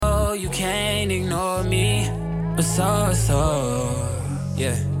can't ignore me.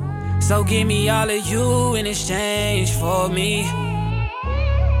 Yeah. So give me all of you in exchange for me.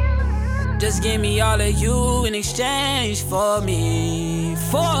 Just give me all of you in exchange for me.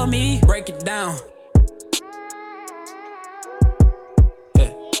 Break it down.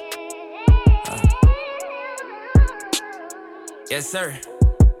 Yeah. Yes, sir.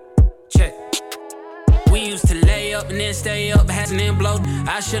 Check. We used to lay up and then stay up, hasn't then blow.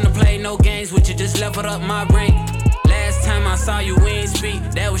 I shouldn't have played no games with you, just leveled up my brain. Last time I saw you, we ain't speak,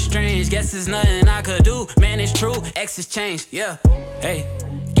 that was strange. Guess there's nothing I could do, man, it's true. Exes changed, yeah. Hey,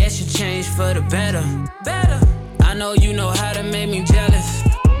 guess you changed for the better. I know you know how to make me jealous.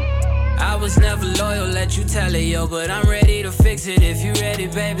 I was never loyal, let you tell it, yo. But I'm ready to fix it if you ready,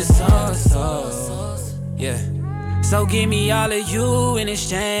 baby. Yeah. So give me all of you in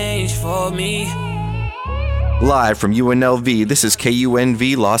exchange for me. Live from UNLV, this is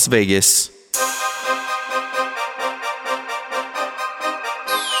KUNV Las Vegas.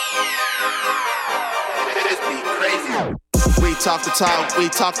 We talk the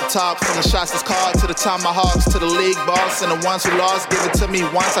talk, from the shots that's called to the tomahawks, to the league boss and the ones who lost. Give it to me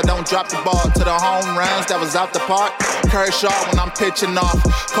once, I don't drop the ball. To the home runs that was out the park. Kershaw when I'm pitching off.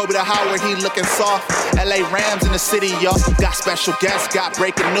 Kobe to Howard, he looking soft. LA Rams in the city, y'all. Got special guests, got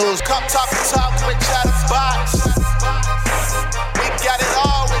breaking news. Come talk the talk with Chatterbox. We got it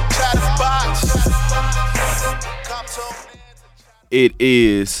all with Chatterbox. Come to It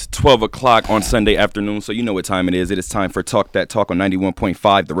is 12 o'clock on Sunday afternoon, so you know what time it is. It is time for Talk That Talk on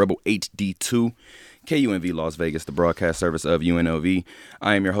 91.5, the Rebel HD2, KUNV Las Vegas, the broadcast service of UNLV.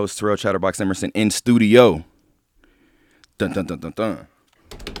 I am your host, Terrell Chatterbox Emerson, in studio. Dun, dun, dun, dun, dun.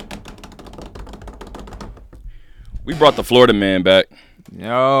 We brought the Florida man back.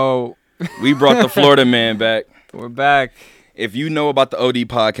 Yo. We brought the Florida man back. We're back. If you know about the OD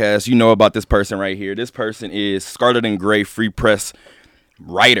podcast, you know about this person right here. This person is Scarlet Gray Free Press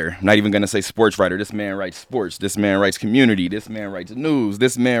writer. I'm not even going to say sports writer. This man writes sports. This man writes community. This man writes news.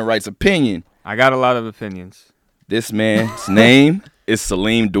 This man writes opinion. I got a lot of opinions. This man's name is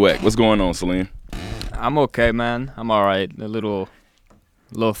Salim Dweck. What's going on, Salim? I'm okay, man. I'm all right. A little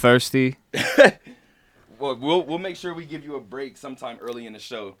thirsty. Well, we'll make sure we give you a break sometime early in the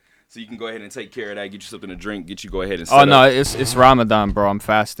show, so you can go ahead and take care of that, get you something to drink, get you go ahead and set Oh, no, up. it's Ramadan, bro. I'm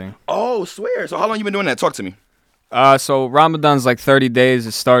fasting. Oh, swear. So how long you been doing that? Talk to me. So Ramadan's like 30 days.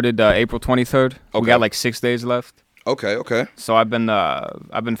 It started April 23rd. Okay. We got like 6 days left. Okay. So I've been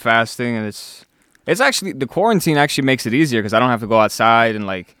fasting, and it's actually, the quarantine actually makes it easier because I don't have to go outside and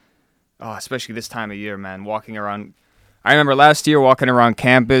especially this time of year, man, walking around. I remember last year walking around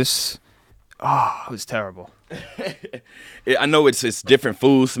campus. Oh, it was terrible. I know it's different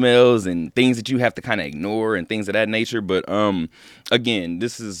food smells and things that you have to kind of ignore and things of that nature. But again,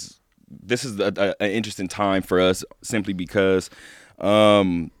 this is an interesting time for us simply because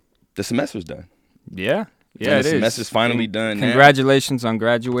the semester's done. Yeah, it is. The semester's finally done. Congratulations on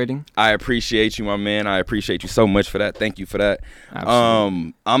graduating. I appreciate you, my man. I appreciate you so much for that. Thank you for that.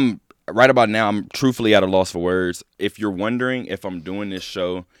 Absolutely. I'm right about now. I'm truthfully at a loss for words. If you're wondering if I'm doing this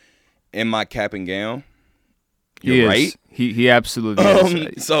show in my cap and gown, you're right. He absolutely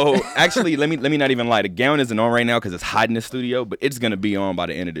is. So actually, let me not even lie. The gown isn't on right now because it's hot in the studio, but it's gonna be on by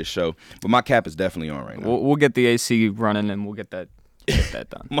the end of this show. But my cap is definitely on right now. We'll get the AC running and we'll get that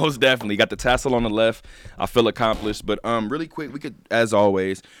done. Most definitely. Got the tassel on the left. I feel accomplished. But really quick, we could, as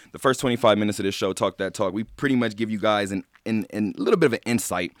always, the first 25 minutes of this show, Talk That Talk, we pretty much give you guys a little bit of an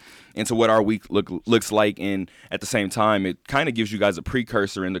insight into what our week looks like. And at the same time, it kind of gives you guys a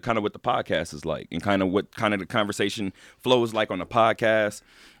precursor into kind of what the podcast is like and kind of what kind of the conversation flows like on the podcast.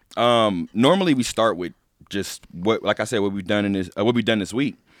 Normally we start with just what we've done this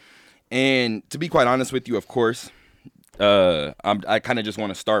week. And to be quite honest with you, of course, I kind of just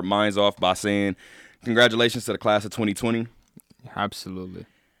want to start mine off by saying congratulations to the class of 2020. Absolutely.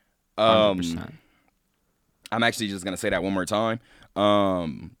 100%. I'm actually just going to say that one more time.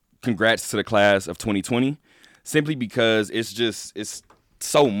 Congrats to the class of 2020, simply because it's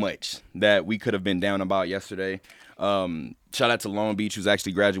so much that we could have been down about yesterday. Shout out to Long Beach, who's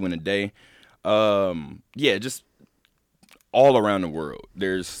actually graduating today. Just all around the world.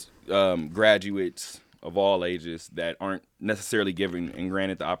 There's graduates of all ages that aren't necessarily given and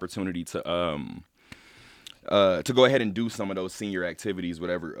granted the opportunity to go ahead and do some of those senior activities,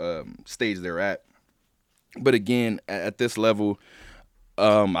 whatever stage they're at. But again, at this level,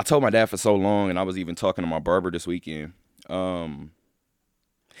 I told my dad for so long, and I was even talking to my barber this weekend.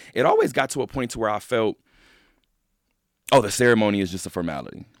 It always got to a point to where I felt, the ceremony is just a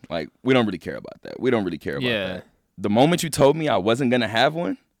formality. Like, we don't really care about that. We don't really care about that. The moment you told me I wasn't going to have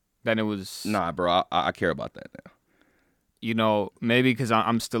one, than it was. Nah, bro, I care about that now. You know, maybe because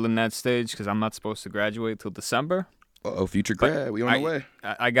I'm still in that stage because I'm not supposed to graduate till December. Oh, future grad, we on the way.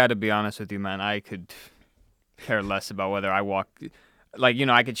 I got to be honest with you, man. I could care less about whether I walk. Like, you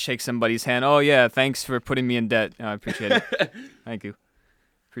know, I could shake somebody's hand. Oh, yeah, thanks for putting me in debt. I appreciate it. Thank you.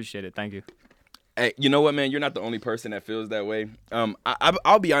 Appreciate it. Thank you. Hey, you know what, man? You're not the only person that feels that way.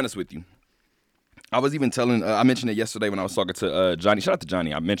 I'll be honest with you. I was even telling, I mentioned it yesterday when I was talking to Johnny. Shout out to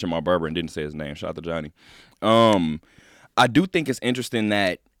Johnny. I mentioned my barber and didn't say his name. Shout out to Johnny. I do think it's interesting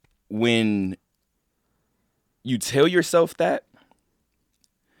that when you tell yourself that,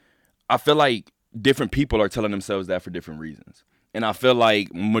 I feel like different people are telling themselves that for different reasons. And I feel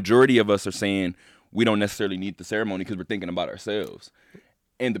like majority of us are saying we don't necessarily need the ceremony because we're thinking about ourselves.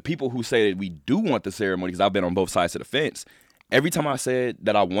 And the people who say that we do want the ceremony, because I've been on both sides of the fence, every time I said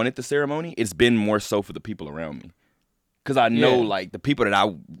that I wanted the ceremony, it's been more so for the people around me. Because I know, like, the people that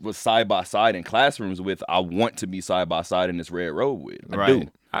I was side by side in classrooms with, I want to be side by side in this red robe with. I do.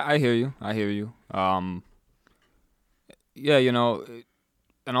 I hear you. I hear you. Yeah, you know,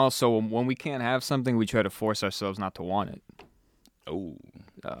 and also when we can't have something, we try to force ourselves not to want it. Oh,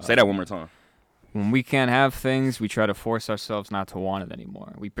 say that one more time. When we can't have things, we try to force ourselves not to want it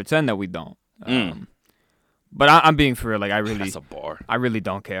anymore. We pretend that we don't. But I'm being for real. Like, that's a bar. I really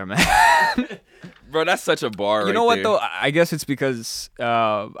don't care, man. Bro, that's such a bar. You know what, though? I guess it's because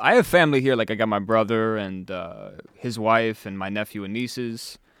I have family here. Like, I got my brother and his wife and my nephew and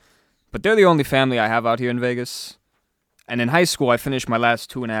nieces. But they're the only family I have out here in Vegas. And in high school, I finished my last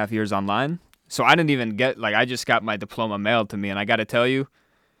 2.5 years online. So I didn't even get, like, I just got my diploma mailed to me. And I got to tell you,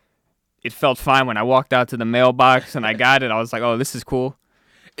 it felt fine when I walked out to the mailbox and I got it. I was like, oh, this is cool.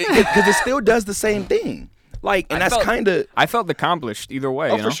 Because it still does the same thing. Like, and that's kind of... I felt accomplished either way.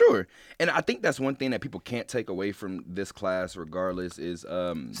 Oh, you know? for sure. And I think that's one thing that people can't take away from this class regardless is...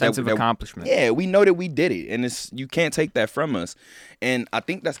 sense of accomplishment. Yeah, we know that we did it. And you can't take that from us. And I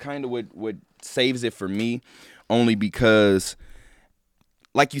think that's kind of what saves it for me. Only because,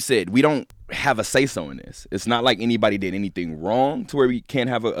 like you said, we don't have a say-so in this. It's not like anybody did anything wrong to where we can't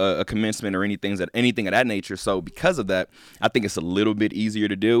have a commencement or anything of that nature. So because of that, I think it's a little bit easier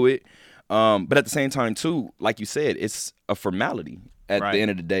to deal with. But at the same time, too, like you said, it's a formality at the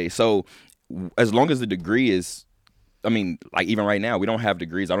end of the day. So as long as the degree is, I mean, like even right now, we don't have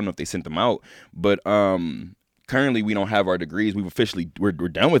degrees. I don't know if they sent them out, but currently we don't have our degrees. We're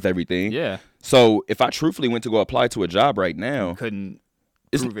done with everything. Yeah. So if I truthfully went to go apply to a job right now, you couldn't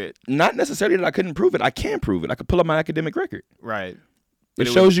prove it. Not necessarily that I couldn't prove it. I can prove it. I could pull up my academic record. Right. It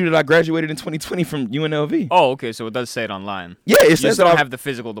shows you that I graduated in 2020 from UNLV. Oh, okay. So it does say it online. Yeah, it says you just don't have the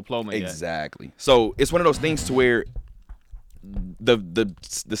physical diploma yet. Exactly. So it's one of those things to where the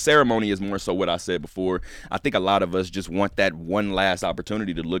ceremony is more so what I said before. I think a lot of us just want that one last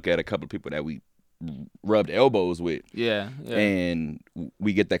opportunity to look at a couple of people that we rubbed elbows with. Yeah. And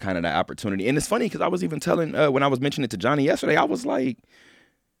we get that kind of that opportunity. And it's funny because I was even telling, when I was mentioning it to Johnny yesterday, I was like,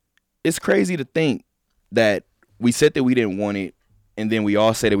 it's crazy to think that we said that we didn't want it, and then we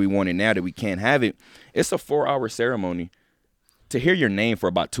all say that we want it now that we can't have it. It's a 4-hour ceremony to hear your name for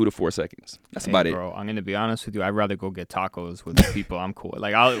about 2 to 4 seconds. That's about it. Bro, I'm going to be honest with you. I'd rather go get tacos with the people I'm cool with.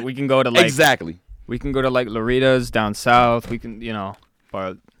 Like, we can go to, like... Exactly. We can go to, like, Lorita's down south. We can, you know,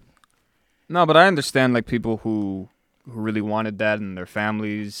 but... No, but I understand, like, people who really wanted that and their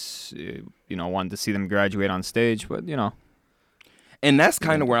families, you know, wanted to see them graduate on stage, but, you know. And that's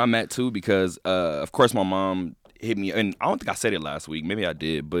kind of where I'm at, too, because, of course, my mom hit me, and I don't think I said it last week. Maybe I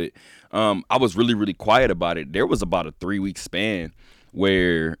did, but I was really, really quiet about it. There was about a 3-week span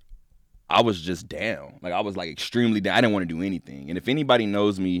where I was just down. Like, I was, like, extremely down. I didn't want to do anything. And if anybody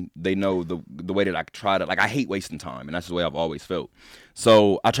knows me, they know the way that I try to, like, I hate wasting time, and that's the way I've always felt.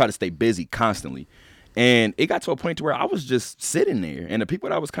 So I try to stay busy constantly. And it got to a point to where I was just sitting there, and the people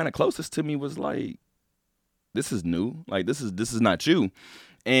that was kind of closest to me was like, this is new. Like, this is not you.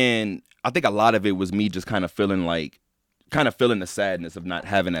 And I think a lot of it was me just kind of feeling the sadness of not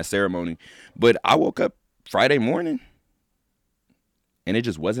having that ceremony. But I woke up Friday morning, and it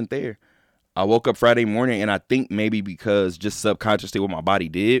just wasn't there. I woke up Friday morning, and I think maybe because just subconsciously what my body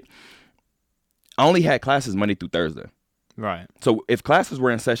did, I only had classes Monday through Thursday. Right. So if classes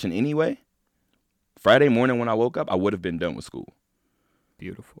were in session anyway, Friday morning when I woke up, I would have been done with school.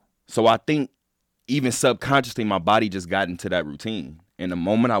 Beautiful. So I think even subconsciously, my body just got into that routine. And the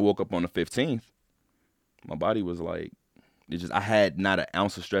moment I woke up on the 15th, my body was like, I had not an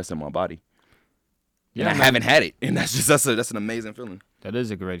ounce of stress in my body. Yeah, and I haven't had it. And that's an amazing feeling. That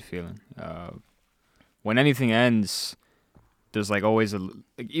is a great feeling. When anything ends, there's like always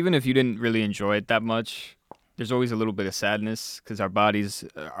even if you didn't really enjoy it that much, there's always a little bit of sadness because our bodies,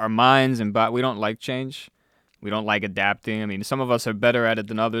 our minds, and we don't like change. We don't like adapting. I mean, some of us are better at it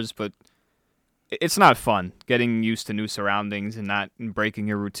than others, but it's not fun getting used to new surroundings and breaking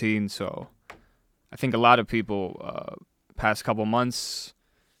your routine. So I think a lot of people, past couple months,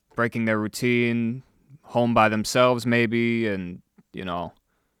 breaking their routine, home by themselves maybe, and, you know,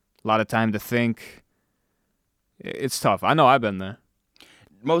 a lot of time to think. It's tough. I know I've been there.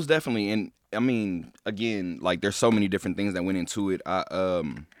 Most definitely. And I mean, again, like there's so many different things that went into it. I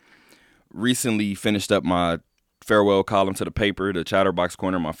recently finished up my farewell column to the paper, the Chatterbox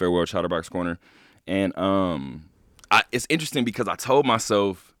Corner, my farewell Chatterbox Corner. And it's interesting because I told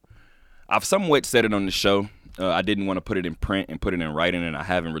myself, I've somewhat said it on the show. I didn't want to put it in print and put it in writing, and I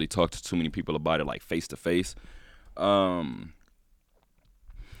haven't really talked to too many people about it, like face to face. In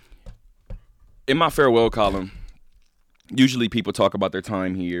my farewell column, usually people talk about their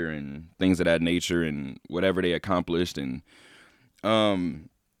time here and things of that nature and whatever they accomplished. And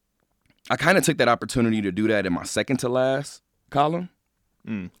I kind of took that opportunity to do that in my second to last column.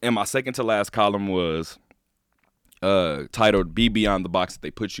 And my second to last column was titled "Be Beyond the Box That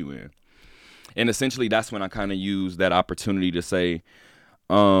They Put You In." And essentially that's when I kind of used that opportunity to say,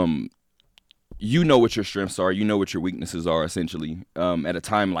 you know what your strengths are, you know what your weaknesses are, essentially. At a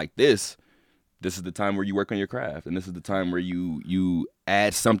time like this is the time where you work on your craft, and this is the time where you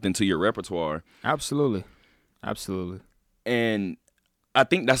add something to your repertoire. Absolutely. And I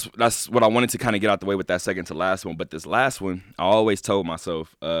think that's what I wanted to kind of get out the way with that second to last one. But this last one, I always told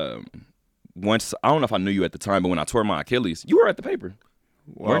myself, once, I don't know if I knew you at the time, but when I tore my Achilles, you were at the paper.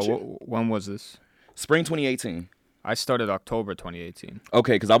 Weren't you? When was this? Spring 2018. I started October 2018.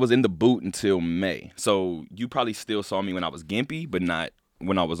 Okay, because I was in the boot until May. So you probably still saw me when I was gimpy, but not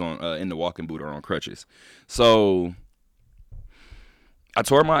when I was on in the walking boot or on crutches. So I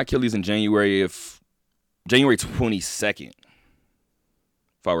tore my Achilles in January 22nd,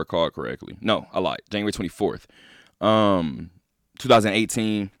 if I recall correctly. No, I lied. January 24th,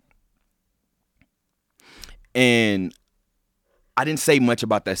 2018. And I didn't say much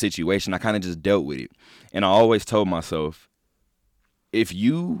about that situation. I kind of just dealt with it. And I always told myself, if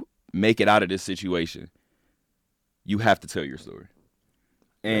you make it out of this situation, you have to tell your story.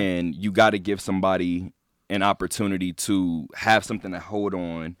 And you got to give somebody an opportunity to have something to hold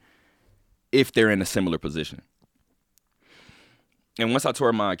on if they're in a similar position. And once I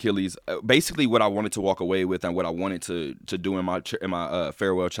tore my Achilles, basically what I wanted to walk away with and what I wanted to do in my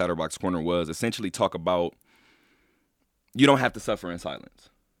farewell Chatterbox Corner was essentially talk about, you don't have to suffer in silence.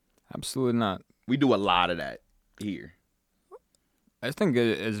 Absolutely not. We do a lot of that here. I think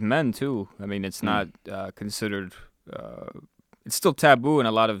as men too. I mean, it's not considered. It's still taboo in to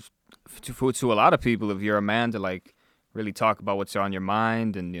a lot of people if you're a man to like really talk about what's on your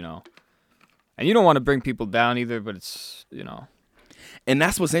mind, and you know, and you don't want to bring people down either. But it's, you know, and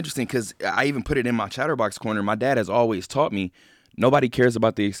that's what's interesting because I even put it in my Chatterbox Corner. My dad has always taught me, nobody cares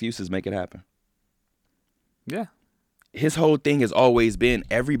about the excuses. Make it happen. Yeah. His whole thing has always been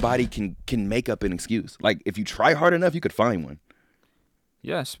everybody can make up an excuse. Like if you try hard enough, you could find one.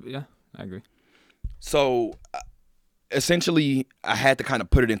 Yes, yeah, I agree. So essentially, I had to kind of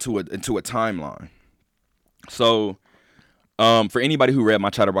put it into a timeline. So for anybody who read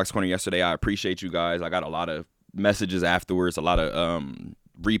my Chatterbox Corner yesterday, I appreciate you guys. I got a lot of messages afterwards, a lot of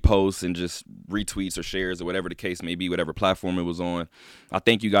reposts and just retweets or shares or whatever the case may be, whatever platform it was on. I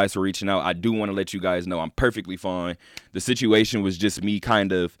thank you guys for reaching out. I do want to let you guys know I'm perfectly fine. The situation was just me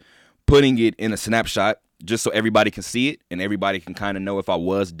kind of putting it in a snapshot just so everybody can see it and everybody can kind of know if I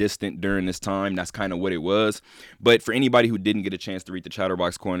was distant during this time. That's kind of what it was. But for anybody who didn't get a chance to read the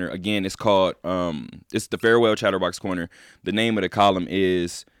Chatterbox Corner, again, it's called, it's the Farewell Chatterbox Corner. The name of the column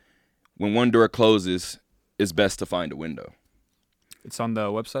is When One Door Closes, It's Best to Find a Window. It's on the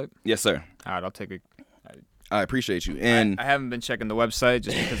website? Yes, sir. All right, I'll take it. I appreciate you. And I haven't been checking the website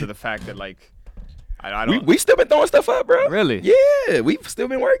just because of the fact that, like, I don't... We still been throwing stuff up, bro. Really? Yeah, we've still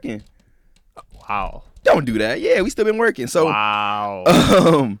been working. Wow. Don't do that. Yeah, we still been working. So, wow.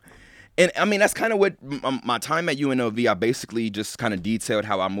 And I mean, that's kind of what my time at UNLV, I basically just kind of detailed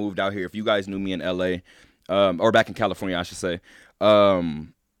how I moved out here. If you guys knew me in LA, or back in California, I should say,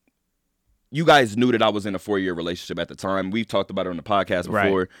 you guys knew that I was in a 4-year relationship at the time. We've talked about it on the podcast before.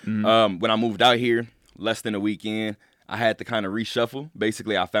 Right. Mm-hmm. When I moved out here, less than a week in, I had to kind of reshuffle.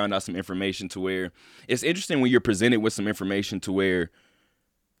 Basically, I found out some information to where it's interesting when you're presented with some information to where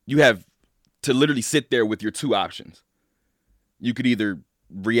you have to literally sit there with your two options. You could either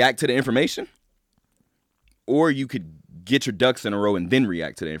react to the information or you could get your ducks in a row and then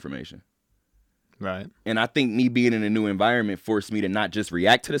react to the information. Right. And I think me being in a new environment forced me to not just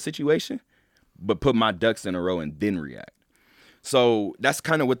react to the situation, but put my ducks in a row and then react. So that's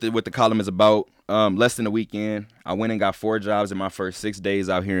kind of what the column is about. Less than a weekend, I went and got 4 jobs in my first 6 days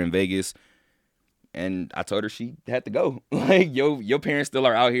out here in Vegas. And I told her she had to go. Like, your parents still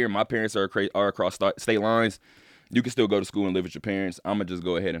are out here. My parents are across state lines. You can still go to school and live with your parents. I'm going to just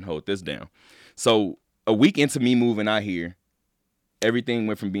go ahead and hold this down. So a week into me moving out here, everything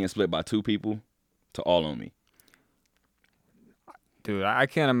went from being split by 2 people to all on me. Dude, I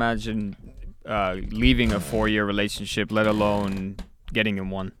can't imagine leaving a 4-year relationship, let alone getting in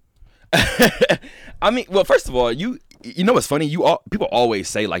one. I mean, well, first of all, you know what's funny? People always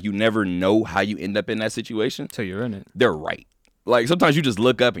say, like, you never know how you end up in that situation. Till you're in it. They're right. Like, sometimes you just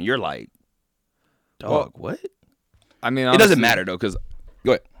look up and you're like, dog, what? I mean, honestly, it doesn't matter, though, because,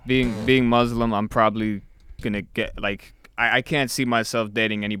 go ahead. Being Muslim, I'm probably going to get, like, I can't see myself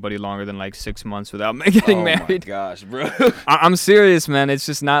dating anybody longer than, like, 6 months without getting married. Oh, my gosh, bro. I'm serious, man. It's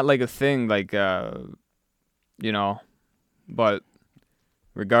just not, like, a thing, like, you know, but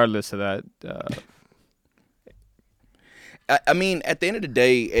regardless of that, I mean, at the end of the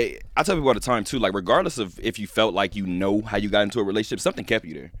day, I tell people all the time, too, like, regardless of if you felt like you know how you got into a relationship, something kept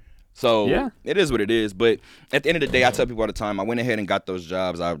you there. So, yeah, it is what it is. But at the end of the day, I tell people all the time, I went ahead and got those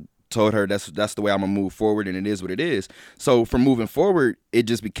jobs. I told her that's the way I'm going to move forward, and it is what it is. So, from moving forward, it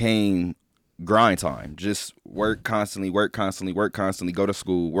just became grind time. Just work constantly, go to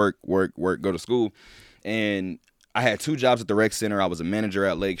school, work, go to school. And I had 2 jobs at the rec center. I was a manager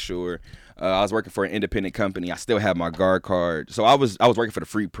at Lakeshore. I was working for an independent company. I still had my guard card. So I was working for the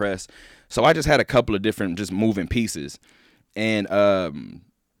Free Press. So I just had a couple of different just moving pieces. And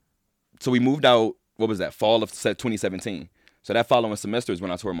so we moved out, what was that, fall of 2017. So that following semester is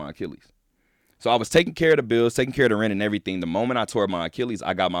when I tore my Achilles. So I was taking care of the bills, taking care of the rent and everything. The moment I tore my Achilles,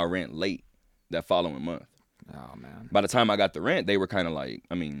 I got my rent late that following month. Oh, man. By the time I got the rent, they were kind of like,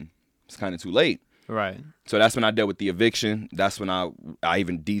 I mean, it's kind of too late. Right. So that's when I dealt with the eviction. That's when I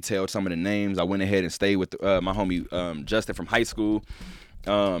even detailed some of the names. I went ahead and stayed with my homie Justin from high school.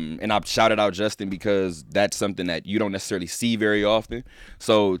 And I shouted out Justin because that's something that you don't necessarily see very often.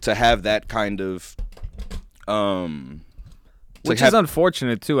 So to have that kind of which is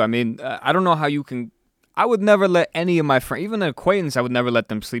unfortunate too. I mean, I don't know how you can. I would never let any of my friends, even an acquaintance, I would never let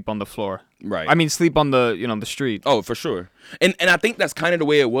them sleep on the floor. Right. I mean, sleep on the the street. Oh, for sure. And I think that's kind of the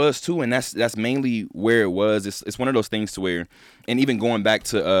way it was too, and that's mainly where it was. It's one of those things to where, and even going back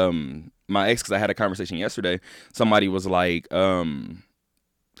to my ex, because I had a conversation yesterday. Somebody was like,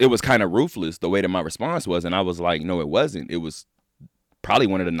 it was kind of ruthless the way that my response was, and I was like, no, it wasn't. It was probably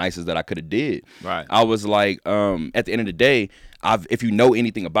one of the nicest that I could have did. Right. I was like, at the end of the day, if you know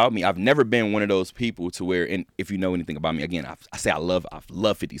anything about me, I've never been one of those people to where, and if you know anything about me, again, I say I love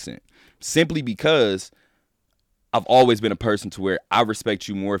 50 Cent, simply because I've always been a person to where I respect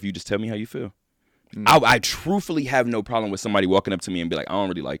you more if you just tell me how you feel. I truthfully have no problem with somebody walking up to me and be like, I don't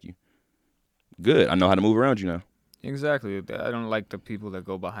really like you. Good. I know how to move around you now. Exactly. I don't like the people that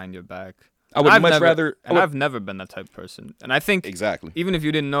go behind your back. I would much rather. I've never been that type of person. And I think exactly. Even if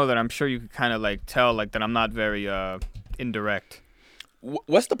you didn't know that, I'm sure you could kind of like tell like that I'm not very indirect.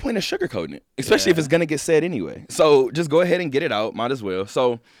 What's the point of sugarcoating it? Especially if it's gonna get said anyway. So just go ahead and get it out. Might as well.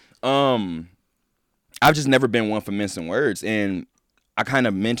 So I've just never been one for mincing words, and I kind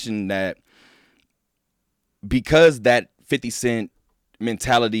of mentioned that because that 50 Cent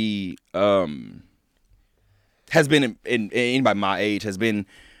mentality has been in anybody my age has been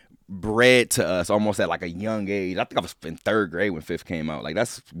bred to us almost at like a young age. I think I was in 3rd grade when Fifth came out. Like,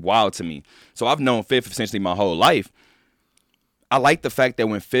 that's wild to me. So I've known Fifth essentially my whole life. I like the fact that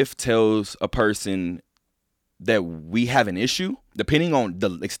when Fifth tells a person that we have an issue, depending on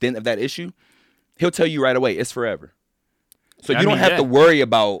the extent of that issue, he'll tell you right away, it's forever. So you don't have to worry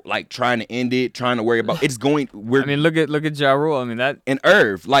about like trying to end it, trying to worry about it's going. Look at Ja Rule. I mean that and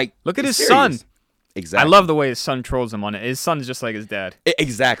Irv. Like, look at his son. Exactly. I love the way his son trolls him on it. His son's just like his dad.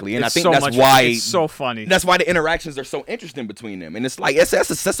 Exactly, and I think that's why it's so funny. That's why the interactions are so interesting between them, and it's like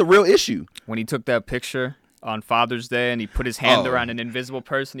that's a real issue. When he took that picture on Father's Day and he put his hand around an invisible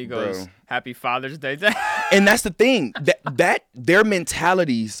person, he goes, "Happy Father's Day." And that's the thing that their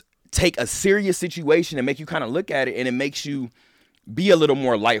mentalities take a serious situation and make you kind of look at it, and it makes you be a little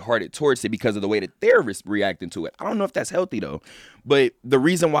more lighthearted towards it because of the way that they're reacting to it. I don't know if that's healthy though, but the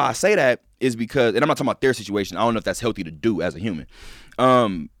reason why I say that is because, and I'm not talking about their situation, I don't know if that's healthy to do as a human.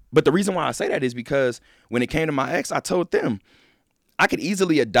 But the reason why I say that is because when it came to my ex, I told them I could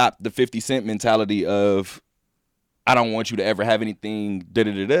easily adopt the 50 Cent mentality of, I don't want you to ever have anything,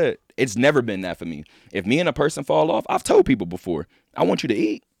 da-da-da-da. It's never been that for me. If me and a person fall off, I've told people before, I want you to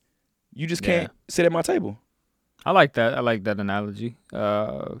eat. You just can't sit at my table. I like that. I like that analogy.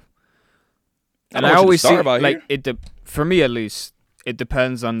 And I always see, like, for me at least, it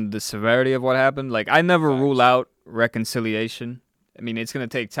depends on the severity of what happened. Like, I never rule out reconciliation. I mean, it's going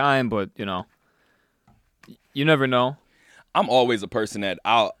to take time, but, you know, you never know. I'm always a person that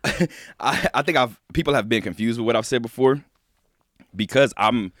I think people have been confused with what I've said before, because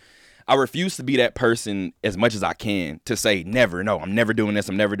I refuse to be that person as much as I can to say never. No, I'm never doing this.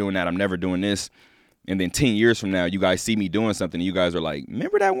 I'm never doing that. I'm never doing this. And then 10 years from now, you guys see me doing something and you guys are like,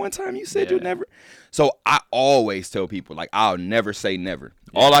 remember that one time you said you'd never? So I always tell people, like, I'll never say never.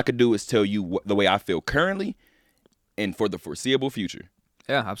 Yeah. All I could do is tell you the way I feel currently and for the foreseeable future.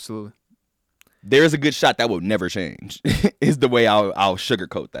 Yeah, absolutely. There's a good shot that will never change is the way I'll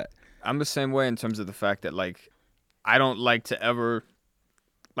sugarcoat that. I'm the same way in terms of the fact that, like, I don't like to ever,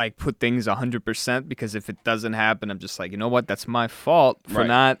 like, put things 100%, because if it doesn't happen, I'm just like, you know what? That's my fault for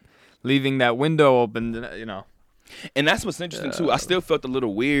not leaving that window open, you know. And that's what's interesting too. I still felt a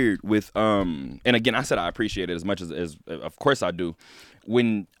little weird with and again, I said I appreciate it as much as of course I do.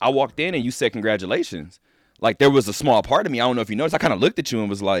 When I walked in and you said congratulations, like, there was a small part of me, I don't know if you noticed, I kind of looked at you and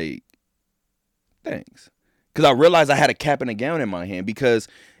was like, thanks. Because I realized I had a cap and a gown in my hand, because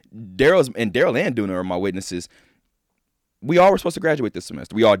Daryl and Duna are my witnesses. We all were supposed to graduate this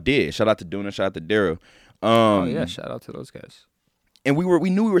semester. We all did. Shout out to Duna, shout out to Daryl. Shout out to those guys. And we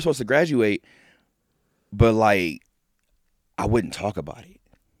knew we were supposed to graduate, but, like, I wouldn't talk about it.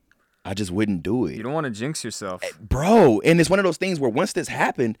 I just wouldn't do it. You don't want to jinx yourself. Bro, and it's one of those things where once this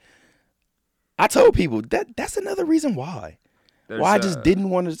happened, I told people that's another reason why. I just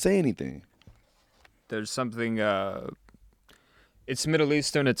didn't want to say anything. There's something, it's Middle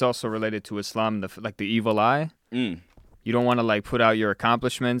Eastern, it's also related to Islam, like the evil eye. You don't want to, like, put out your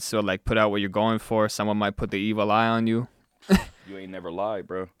accomplishments or, like, put out what you're going for. Someone might put the evil eye on you. You ain't never lied,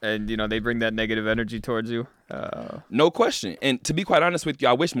 bro. And, you know, they bring that negative energy towards you. No question. And to be quite honest with you,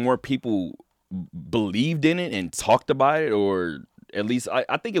 I wish more people believed in it and talked about it, or at least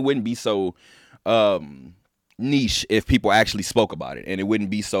I think it wouldn't be so niche if people actually spoke about it, and it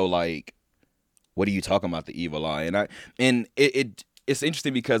wouldn't be so like, what are you talking about, the evil eye? And it's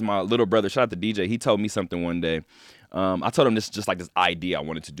interesting because my little brother, shout out to DJ, he told me something one day. I told him this just like this idea I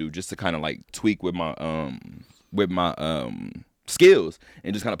wanted to do, just to kind of like tweak with my skills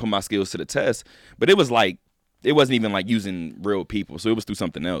and just kind of put my skills to the test. But it wasn't even like using real people, so it was through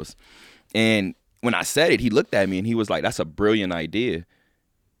something else. And when I said it, he looked at me and he was like, that's a brilliant idea.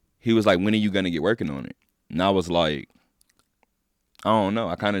 He was like, when are you gonna get working on it? And I was like, I don't know.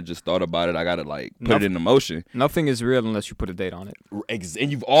 I kind of just thought about it. I gotta, like, put it into motion. Nothing is real unless you put a date on it.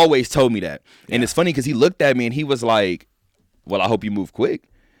 And you've always told me that. Yeah. And it's funny because he looked at me and he was like, well, I hope you move quick.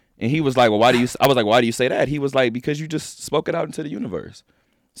 And he was like, well, I was like, why do you say that? He was like, because you just spoke it out into the universe.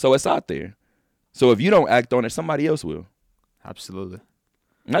 So it's out there. So if you don't act on it, somebody else will. Absolutely.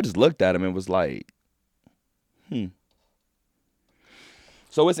 And I just looked at him and was like,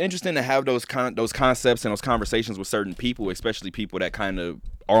 So it's interesting to have those concepts and those conversations with certain people, especially people that kind of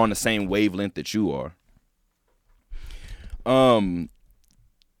are on the same wavelength that you are.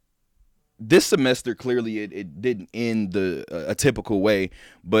 This semester, clearly, it didn't end a typical way,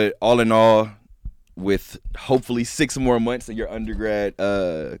 but all in all, with hopefully 6 more months of your undergrad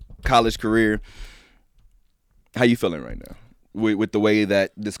college career, how you feeling right now? With the way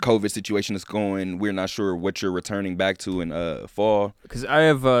that this COVID situation is going, we're not sure what you're returning back to in fall. Because I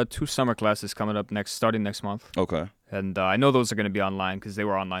have 2 summer classes coming up starting next month. Okay. And I know those are going to be online because they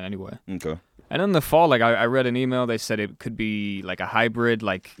were online anyway. Okay. And in the fall, like I read an email, they said it could be like a hybrid,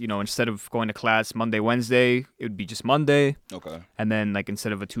 like, you know, instead of going to class Monday, Wednesday, it would be just Monday. Okay. And then, like,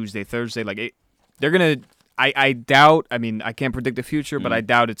 instead of a Tuesday, Thursday, like they're going to, I doubt, I mean, I can't predict the future, but I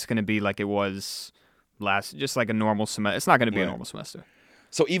doubt it's going to be like it was just like a normal semester. It's not going to be a normal semester.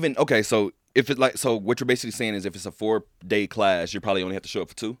 So so if it so what you're basically saying is if it's a 4-day class, you probably only have to show up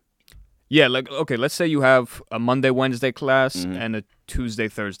for 2? Yeah, like, okay, let's say you have a Monday, Wednesday class and a Tuesday,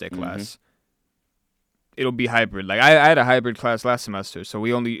 Thursday class. It'll be hybrid. Like, I had a hybrid class last semester, so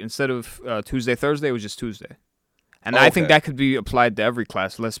we only, instead of Tuesday, Thursday, it was just Tuesday. And I think that could be applied to every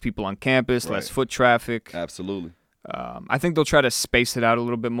class. Less people on campus, less foot traffic. Absolutely. I think they'll try to space it out a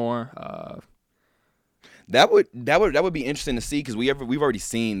little bit more. That would be interesting to see, because we've already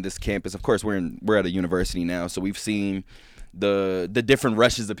seen this campus. Of course, we're at a university now, so we've seen the different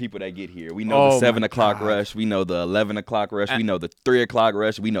rushes of people that get here. We know the 7 o'clock rush. We know the 11 o'clock rush. We know the 3 o'clock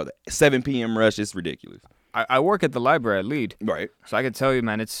rush. We know the 7 p.m. rush. It's ridiculous. I work at the library at Lead. Right. So I can tell you,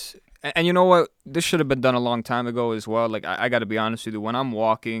 man, it's... And you know what? This should have been done a long time ago as well. Like, I got to be honest with you. When I'm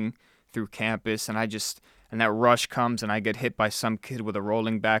walking through campus and and that rush comes and I get hit by some kid with a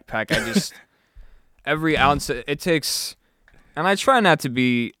rolling backpack, I just... every ounce it takes... And I try not to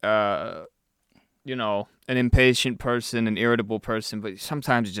be... an impatient person, an irritable person, but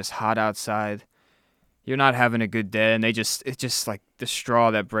sometimes it's just hot outside. You're not having a good day, and it's just like the straw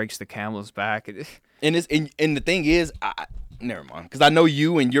that breaks the camel's back. And the thing is, never mind, because I know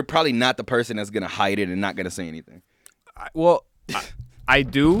you, and you're probably not the person that's gonna hide it and not gonna say anything. I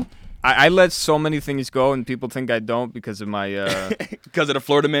do. I let so many things go, and people think I don't because of my because of the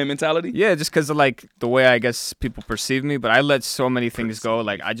Florida man mentality. Yeah, just because of like the way I guess people perceive me. But I let so many things go.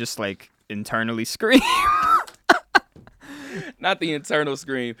 Like I just like internally scream. Not the internal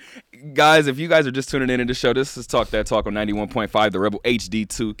scream. Guys, if you guys are just tuning in to the show, this is Talk That Talk on 91.5, the Rebel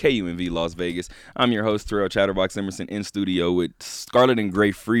HD2, KUNV Las Vegas. I'm your host, Terrell Chatterbox Emerson, in studio with Scarlet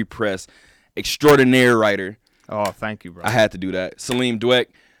Gray Free Press, extraordinaire writer. Oh, thank you, bro. I had to do that. Salim Dweck.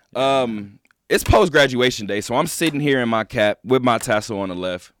 It's post-graduation day, so I'm sitting here in my cap with my tassel on the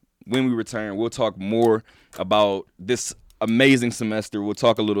left. When we return, we'll talk more about this amazing semester. We'll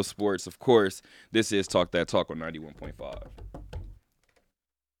talk a little sports, of course. This is Talk That Talk on 91.5.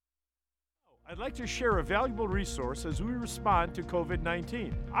 I'd like to share a valuable resource as we respond to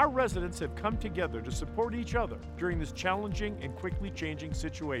COVID-19. Our residents have come together to support each other during this challenging and quickly changing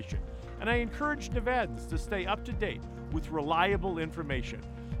situation. And I encourage Nevadans to stay up to date with reliable information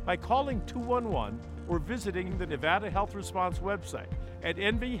by calling 211 or visiting the Nevada Health Response website at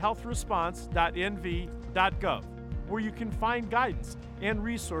nvhealthresponse.nv.gov, where you can find guidance and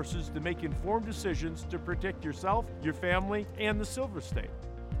resources to make informed decisions to protect yourself, your family, and the Silver State.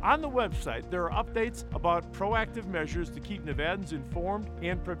 On the website, there are updates about proactive measures to keep Nevadans informed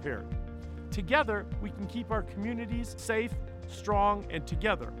and prepared. Together, we can keep our communities safe, strong, and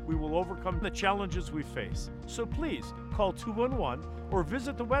together we will overcome the challenges we face. So please call 211 or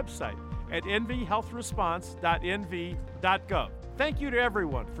visit the website at nvhealthresponse.nv.gov. Thank you to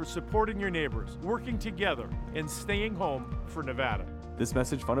everyone for supporting your neighbors, working together, and staying home for Nevada. This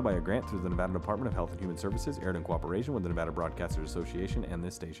message, funded by a grant through the Nevada Department of Health and Human Services, aired in cooperation with the Nevada Broadcasters Association and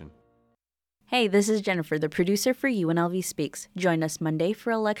this station. Hey, this is Jennifer, the producer for UNLV Speaks. Join us Monday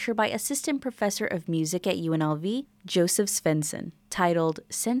for a lecture by Assistant Professor of Music at UNLV, Joseph Svensson, titled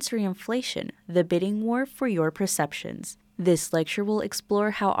Sensory Inflation, The Bidding War for Your Perceptions. This lecture will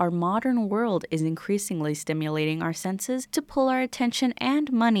explore how our modern world is increasingly stimulating our senses to pull our attention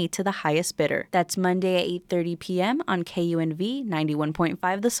and money to the highest bidder. That's Monday at 8:30 p.m. on KUNV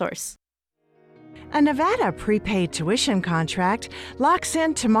 91.5 The Source. A Nevada prepaid tuition contract locks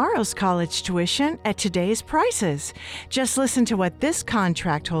in tomorrow's college tuition at today's prices. Just listen to what this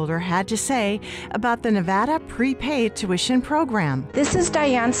contract holder had to say about the Nevada prepaid tuition program. This is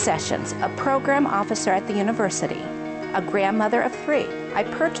Diane Sessions, a program officer at the university, a grandmother of 3. I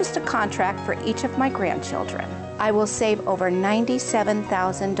purchased a contract for each of my grandchildren. I will save over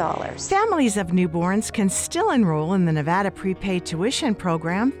 $97,000. Families of newborns can still enroll in the Nevada prepaid tuition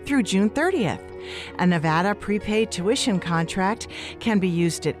program through June 30th. A Nevada prepaid tuition contract can be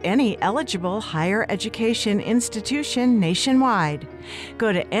used at any eligible higher education institution nationwide.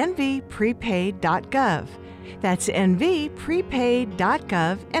 Go to nvprepaid.gov. That's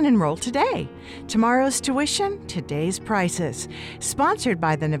nvprepaid.gov and enroll today. Tomorrow's tuition, today's prices. Sponsored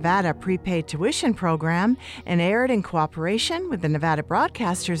by the Nevada Prepaid Tuition Program and aired in cooperation with the Nevada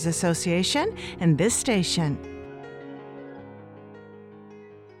Broadcasters Association and this station.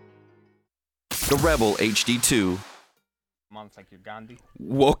 The Rebel HD2. Month like you're Gandhi.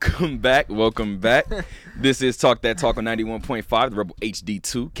 Welcome back. This is Talk That Talk on 91.5, the Rebel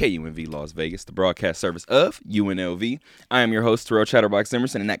HD2, KUNV Las Vegas, the broadcast service of UNLV. I am your host, Terrell Chatterbox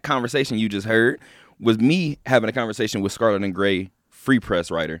Emerson, and that conversation you just heard was me having a conversation with Scarlet Gray Free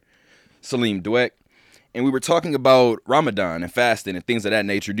Press writer Salim Dweck, and we were talking about Ramadan and fasting and things of that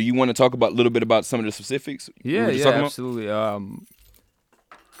nature. Do you want to talk about a little bit about some of the specifics? Yeah, absolutely.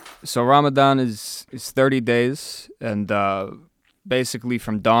 So Ramadan is 30 days, and basically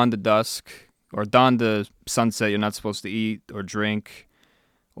from dawn to dusk, or dawn to sunset, you're not supposed to eat or drink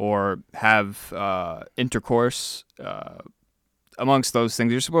or have intercourse. Amongst those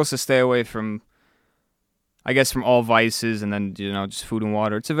things, you're supposed to stay away from, I guess, from all vices, and then, just food and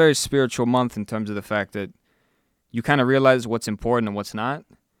water. It's a very spiritual month in terms of the fact that you kind of realize what's important and what's not.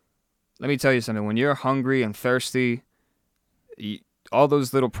 Let me tell you something. When you're hungry and thirsty, all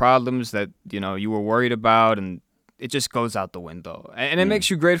those little problems that, you were worried about, and it just goes out the window. And it makes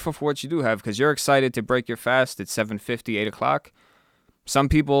you grateful for what you do have, because you're excited to break your fast at 7:50, 8 o'clock. Some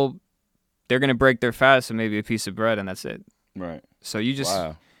people, they're going to break their fast and maybe a piece of bread, and that's it. Right. So you just,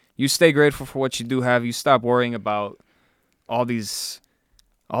 you stay grateful for what you do have. You stop worrying about all these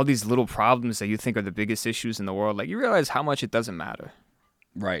little problems that you think are the biggest issues in the world. Like, you realize how much it doesn't matter.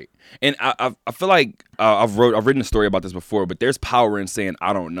 Right. And I feel like I've written a story about this before, but there's power in saying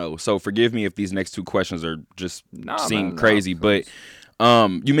I don't know. So forgive me if these next two questions are just seem crazy. But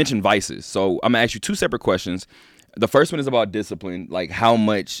you mentioned vices. So I'm going to ask you two separate questions. The first one is about discipline, like how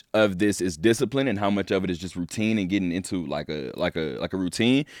much of this is discipline and how much of it is just routine and getting into like a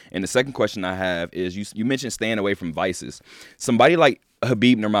routine. And the second question I have is you mentioned staying away from vices. Somebody like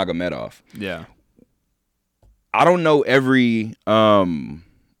Khabib Nurmagomedov. Yeah. I don't know every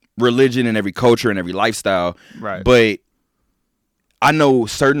religion and every culture and every lifestyle, right? But I know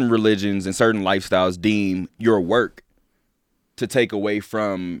certain religions and certain lifestyles deem your work to take away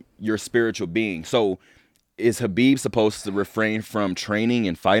from your spiritual being. So is Khabib supposed to refrain from training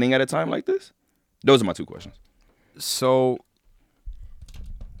and fighting at a time like this? Those are my two questions. So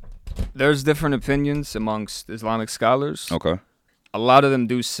there's different opinions amongst Islamic scholars. Okay. A lot of them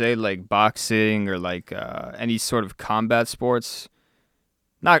do say like boxing or like any sort of combat sports,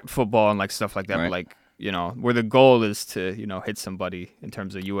 not football and like stuff like that, right. But like, where the goal is to, hit somebody in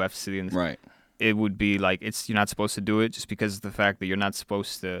terms of UFC and right. It would be like you're not supposed to do it just because of the fact that you're not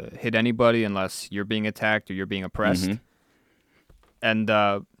supposed to hit anybody unless you're being attacked or you're being oppressed. Mm-hmm. And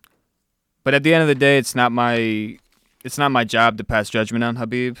but at the end of the day, it's not my job to pass judgment on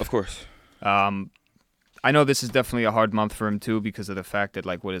Khabib. Of course. I know this is definitely a hard month for him too because of the fact that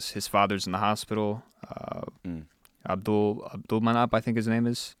like his father's in the hospital. Abdul Manap, I think his name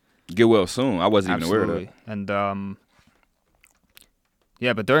is. Get well soon. I wasn't Absolutely. even aware of that. And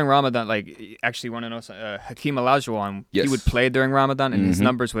yeah, but during Ramadan, like actually want to know Hakeem Olajuwon, yes. He would play during Ramadan and his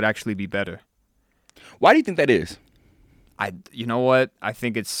numbers would actually be better. Why do you think that is? You know what? I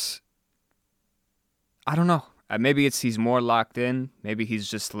think I don't know. Maybe he's more locked in. Maybe he's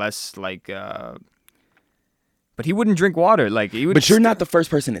just less like. But he wouldn't drink water. Like he would. But you're not the first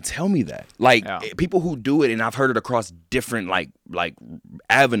person to tell me that. Like people who do it, and I've heard it across different like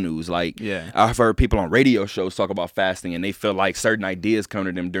avenues. Like I've heard people on radio shows talk about fasting, and they feel like certain ideas come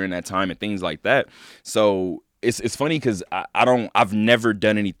to them during that time and things like that. So it's funny because I've never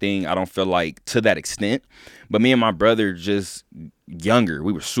done anything. I don't feel like to that extent. But me and my brother just younger.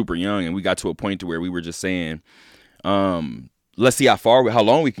 We were super young, and we got to a point to where we were just saying, let's see how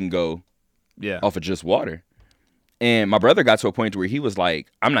long we can go. Off of just water. And my brother got to a point where he was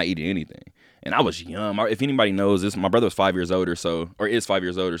like, I'm not eating anything. And I was young. If anybody knows this, my brother was 5 years older, is 5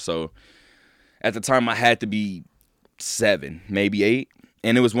 years older. So at the time I had to be 7, maybe 8.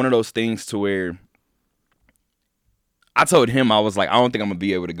 And it was one of those things to where I told him, I was like, I don't think I'm going to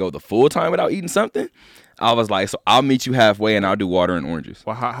be able to go the full time without eating something. I was like, so I'll meet you halfway and I'll do water and oranges.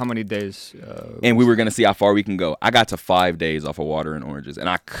 Well, how many days? And we were going to see how far we can go. I got to 5 days off of water and oranges and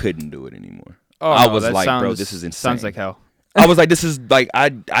I couldn't do it anymore. Oh, I was like, bro, this is insane. Sounds like hell. I was like, this is like,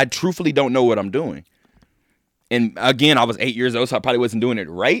 I truthfully don't know what I'm doing. And again, I was 8 years old, so I probably wasn't doing it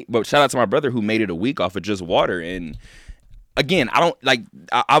right. But shout out to my brother who made it a week off of just water. And again, I don't like,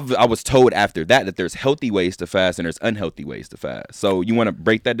 I was told after that there's healthy ways to fast and there's unhealthy ways to fast. So you want to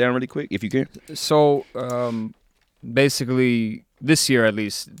break that down really quick, if you can? So basically, this year at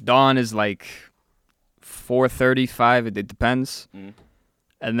least, dawn is like 4:35. It depends.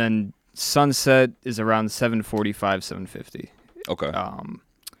 And then sunset is around 7:45, 7:50. Okay.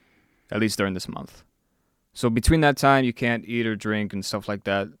 At least during this month. So between that time, you can't eat or drink and stuff like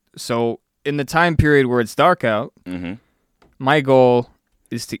that. So in the time period where it's dark out, my goal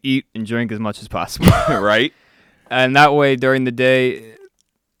is to eat and drink as much as possible. Right. And that way, during the day,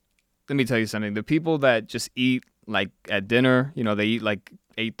 let me tell you something. The people that just eat like at dinner, they eat like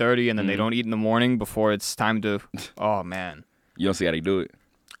 8:30 and then they don't eat in the morning before it's time to, oh man. You don't see how they do it.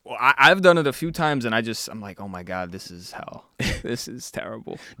 Well, I've done it a few times, and I'm like, oh my God, this is hell. This is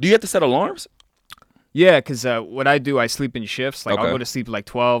terrible. Do you have to set alarms? Yeah, because what I do, I sleep in shifts. Like, I'll go to sleep at like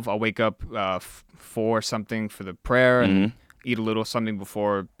 12. I'll wake up 4 something for the prayer and eat a little something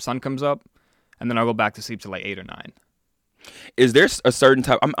before sun comes up. And then I'll go back to sleep till like 8 or 9. Is there a certain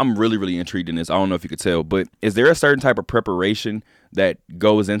type? I'm really, really intrigued in this. I don't know if you could tell, but is there a certain type of preparation that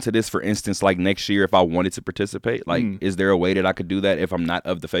goes into this? For instance, like next year, if I wanted to participate, like, is there a way that I could do that if I'm not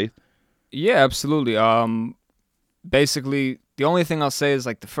of the faith? Yeah, absolutely. Basically, the only thing I'll say is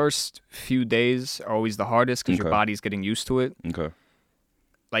like the first few days are always the hardest because your body's getting used to it. Okay.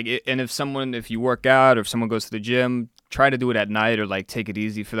 Like, and if you work out or if someone goes to the gym, try to do it at night or like take it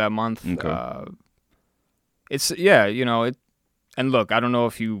easy for that month. Okay. And look, I don't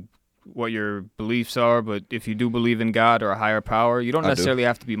know what your beliefs are, but if you do believe in God or a higher power, you don't necessarily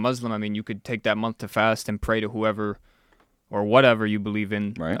have to be Muslim. I mean, you could take that month to fast and pray to whoever or whatever you believe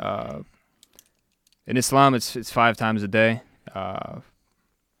in. Right. In Islam, it's 5 times a day, and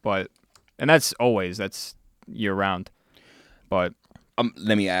that's year round. But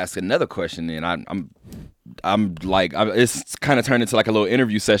Let me ask another question. Then I'm like, it's kind of turned into like a little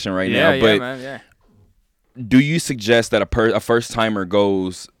interview session right now. But man, yeah. Do you suggest that a first timer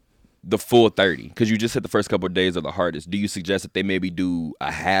goes the full 30? Because you just hit the first couple of days of the hardest. Do you suggest that they maybe do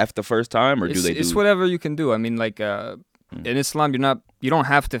a half the first time, or do they? It's whatever you can do. I mean, like in Islam, you don't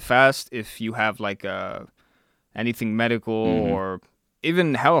have to fast if you have like anything medical or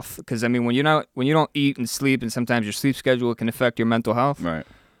even health. Because I mean, when you don't eat and sleep, and sometimes your sleep schedule can affect your mental health. Right.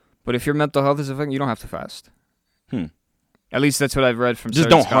 But if your mental health is affected, you don't have to fast. At least that's what I've read from. Just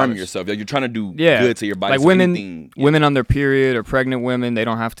don't harm yourself. You're trying to do good to your body. Like women on their period or pregnant women, they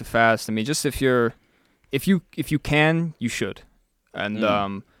don't have to fast. I mean, just if you can, you should.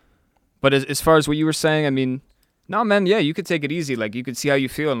 And but as far as what you were saying, I mean, no, man, yeah, you could take it easy. Like you could see how you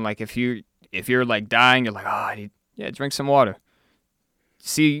feel, and like if you're like dying, you're like, I need, drink some water.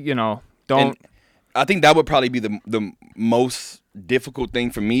 See, don't. And I think that would probably be the most difficult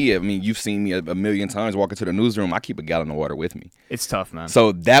thing for me. I mean, you've seen me a million times walking to the newsroom. I keep a gallon of water with me. It's tough, man.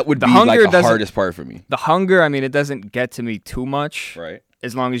 So that would be like the hardest part for me. The hunger, I mean, it doesn't get to me too much. Right.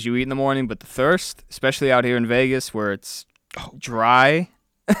 As long as you eat in the morning. But the thirst, especially out here in Vegas where it's dry.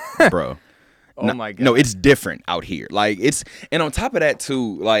 Bro. My God. No, it's different out here. Like and on top of that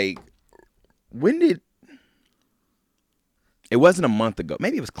too, like it wasn't a month ago.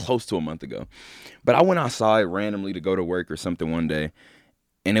 Maybe it was close to a month ago. But I went outside randomly to go to work or something one day,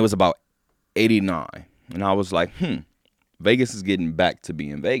 and it was about 89. And I was like, Vegas is getting back to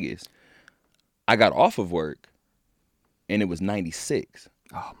being Vegas. I got off of work, and it was 96.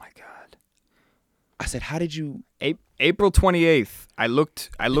 Oh, my God. I said, how did you... April 28th, I looked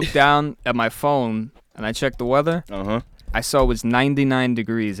down at my phone, and I checked the weather. Uh-huh. I saw it was 99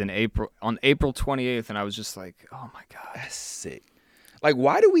 degrees on April 28th, and I was just like, oh, my God. That's sick. Like,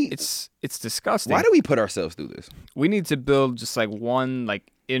 why do we... It's disgusting. Why do we put ourselves through this? We need to build just like one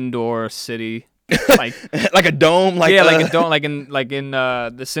like indoor city, like like a dome, like a dome, like in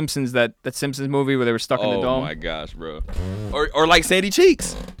the Simpsons that Simpsons movie where they were stuck in the dome. Oh my gosh, bro! Or like Sandy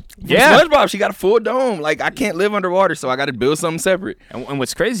Cheeks. Yeah, SpongeBob. She got a full dome. Like I can't live underwater, so I got to build something separate. And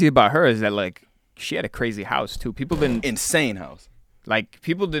what's crazy about her is that like she had a crazy house too. Insane house. Like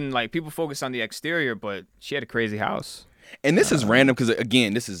people focus on the exterior, but she had a crazy house. And this is random because,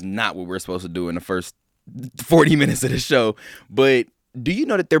 again, this is not what we're supposed to do in the first 40 minutes of the show. But do you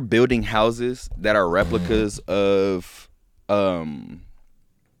know that they're building houses that are replicas of cartoon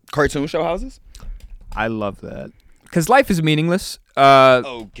show houses? I love that. Because life is meaningless.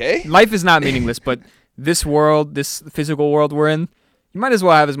 Okay. Life is not meaningless, but this world, this physical world we're in, you might as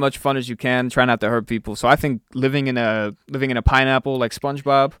well have as much fun as you can. Try not to hurt people. So I think living in a pineapple like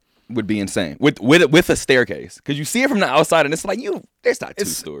SpongeBob would be insane with a staircase, because you see it from the outside and it's like there's not two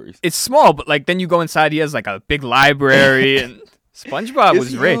stories. It's small, but like then you go inside, he has like a big library and SpongeBob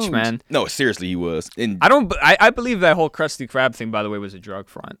was rich, man. No, seriously, he was. And I believe that whole Krusty Krab thing, by the way, was a drug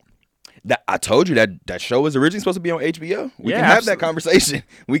front. I told you that show was originally supposed to be on HBO. We can have absolutely. that conversation.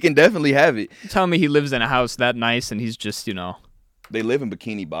 We can definitely have it. You're telling me he lives in a house that nice and he's just They live in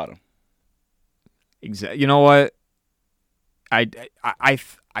Bikini Bottom. Exactly. You know what?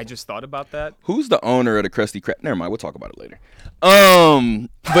 I just thought about that. Who's the owner of the Krusty Krab? Never mind, we'll talk about it later. But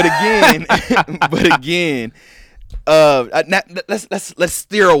again, let's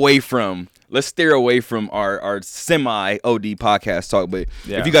steer away from our semi OD podcast talk. But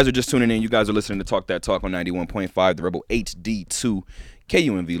if you guys are just tuning in, you guys are listening to Talk That Talk on 91.5, the Rebel HD2.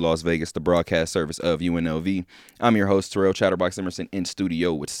 KUNV Las Vegas, the broadcast service of UNLV. I'm your host, Terrell Chatterbox Emerson, in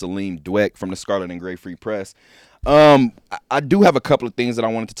studio with Salim Dweck from the Scarlet Gray Free Press. I do have a couple of things that I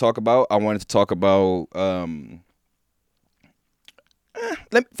wanted to talk about. I wanted to talk about.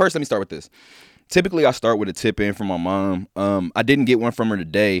 Let me start with this. Typically, I start with a tip in from my mom. I didn't get one from her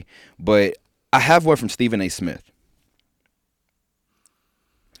today, but I have one from Stephen A. Smith.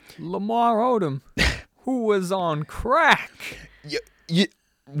 Lamar Odom, who was on crack.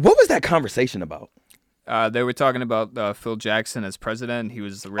 What was that conversation about? They were talking about Phil Jackson as president. He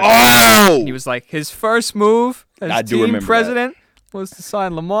was He was like, his first move as team president was to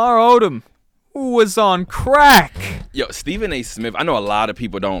sign Lamar Odom, who was on crack. Yo, Stephen A. Smith, I know a lot of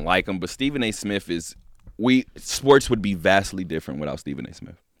people don't like him, but Stephen A. Smith sports would be vastly different without Stephen A.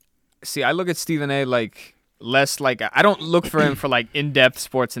 Smith. See, I look at Stephen A. like less like, I don't look for him for like in-depth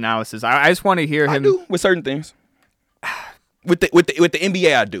sports analysis. I just want to hear him. I do with certain things. With the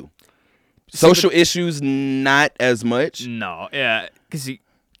NBA, I do. Social issues, not as much. No, yeah, because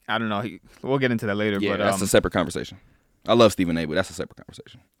I don't know. We'll get into that later. Yeah, but that's a separate conversation. I love Stephen A., but that's a separate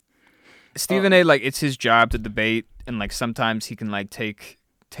conversation. Stephen A., like, it's his job to debate, and like sometimes he can like take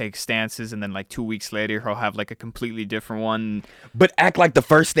take stances, and then like 2 weeks later he'll have like a completely different one. But act like the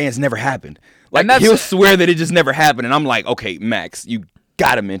first stance never happened. Like And he'll swear that it just never happened, and I'm like, okay, Max, you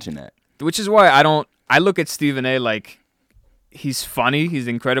gotta mention that. Which is why I look at Stephen A. like he's funny. He's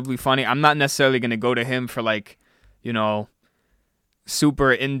incredibly funny. I'm not necessarily going to go to him for like,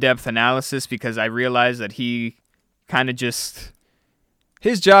 super in-depth analysis, because I realize that he kind of just,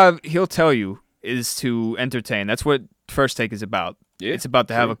 his job, he'll tell you, is to entertain. That's what First Take is about. Yeah, it's about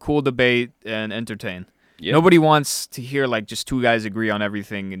to have a cool debate and entertain. Yeah. Nobody wants to hear like just two guys agree on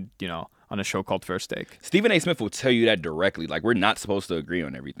everything, and on a show called First Take. Stephen A. Smith will tell you that directly. Like, we're not supposed to agree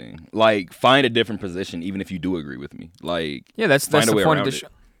on everything. Like, find a different position, even if you do agree with me. Like, yeah, that's the point of the show.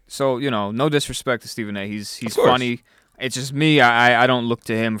 It. So no disrespect to Stephen A. He's funny. It's just me. I don't look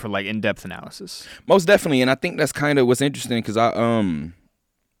to him for like in-depth analysis. Most definitely, and I think that's kind of what's interesting, because and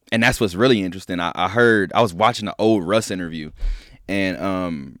that's what's really interesting. I was watching an old Russ interview,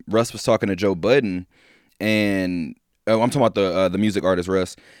 and Russ was talking to Joe Budden, and I'm talking about the music artist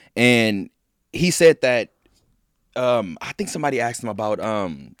Russ, and he said that I think somebody asked him about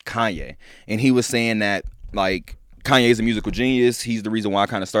Kanye, and he was saying that like Kanye is a musical genius. He's the reason why I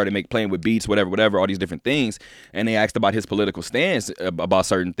kind of started playing with beats, whatever, all these different things. And they asked about his political stance about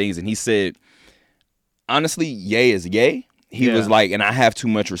certain things, and he said, honestly, yay is yay. He was like, and I have too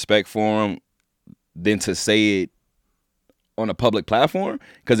much respect for him than to say it on a public platform,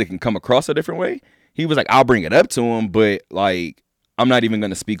 because it can come across a different way. He was like, I'll bring it up to him, but like, I'm not even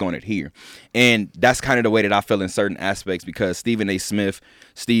going to speak on it here. And that's kind of the way that I feel in certain aspects, because Stephen A. Smith,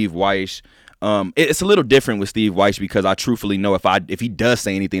 Steve Weish, it's a little different with Steve Weish, because I truthfully know if he does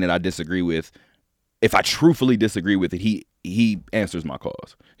say anything that I disagree with, if I truthfully disagree with it, he answers my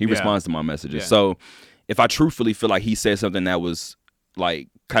calls. He responds to my messages. Yeah. So if I truthfully feel like he said something that was like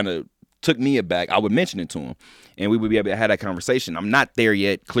kind of took me aback, I would mention it to him, and we would be able to have that conversation. I'm not there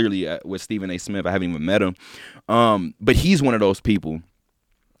yet, clearly, with Stephen A. Smith. I haven't even met him. But he's one of those people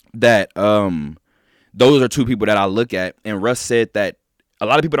that those are two people that I look at. And Russ said that a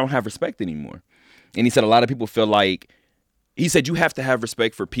lot of people don't have respect anymore. And he said a lot of people feel like, he said you have to have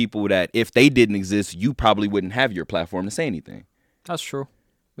respect for people that if they didn't exist, you probably wouldn't have your platform to say anything. That's true.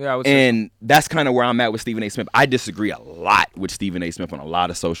 Yeah, I would say and that's kind of where I'm at with Stephen A. Smith. I disagree a lot with Stephen A. Smith on a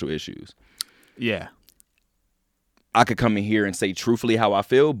lot of social issues. Yeah. I could come in here and say truthfully how I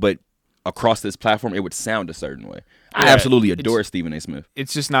feel, but across this platform, it would sound a certain way. I absolutely adore Stephen A. Smith.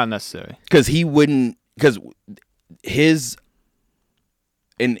 It's just not necessary. Because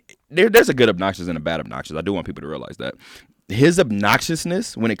and there's a good obnoxious and a bad obnoxious. I do want people to realize that. His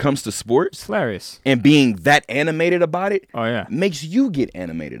obnoxiousness when it comes to sports, it's hilarious, and being that animated about it, makes you get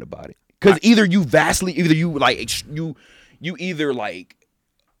animated about it. Because either you either like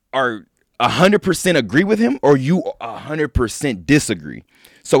are 100% agree with him, or you 100% disagree.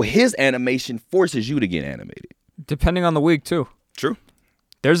 So his animation forces you to get animated, depending on the week too. True.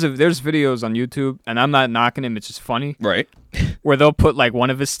 There's videos on YouTube, and I'm not knocking him. It's just funny, right? Where they'll put like one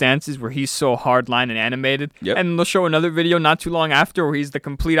of his stances where he's so hardline and animated, and they'll show another video not too long after where he's the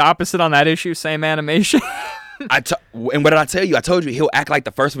complete opposite on that issue, same animation. And what did I tell you? I told you he'll act like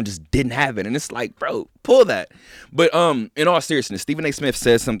the first one just didn't happen, and it's like, bro, pull that. But in all seriousness, Stephen A. Smith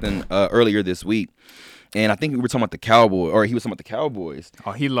said something earlier this week, and I think we were talking about the Cowboys, or he was talking about the Cowboys.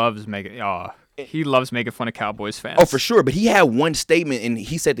 Oh, he loves making fun of Cowboys fans. Oh, for sure. But he had one statement, and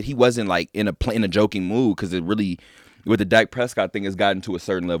he said that he wasn't like in a joking mood, because it really, with the Dak Prescott thing, has gotten to a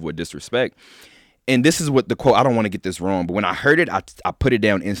certain level of disrespect. And this is what the quote. I don't want to get this wrong, but when I heard it, I put it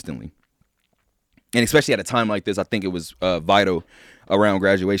down instantly. And especially at a time like this, I think it was vital around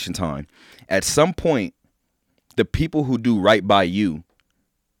graduation time. At some point, the people who do right by you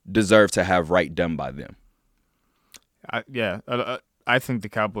deserve to have right done by them. I think the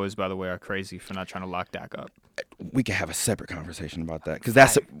Cowboys, by the way, are crazy for not trying to lock Dak up. We could have a separate conversation about that, because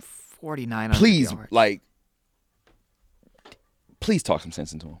that's 49. Please, please talk some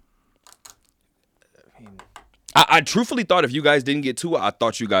sense into him. I truthfully thought if you guys didn't get Tua, I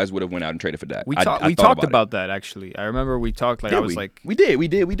thought you guys would have went out and traded for Dak. We talked about that, actually. I remember we talked. Like, I was like, we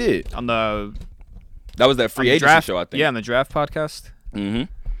did on the. That was that free agency draft show, I think. Yeah, on the draft podcast. Mm-hmm.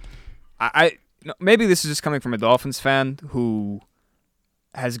 Maybe this is just coming from a Dolphins fan who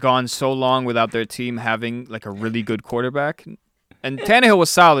has gone so long without their team having like a really good quarterback. And Tannehill was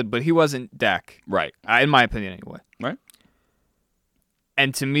solid, but he wasn't Dak. Right. In my opinion, anyway. Right.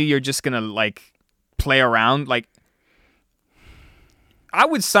 And to me, you're just going to like play around. Like, I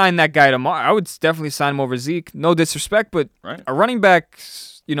would sign that guy tomorrow. I would definitely sign him over Zeke. No disrespect, but a running back,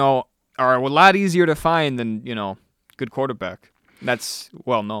 are a lot easier to find than, good quarterback. That's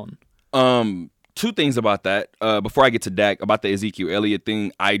well known. Two things about that. Before I get to Dak, about the Ezekiel Elliott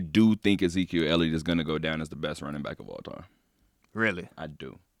thing, I do think Ezekiel Elliott is going to go down as the best running back of all time. Really? I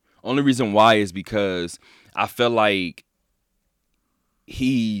do. Only reason why is because I feel like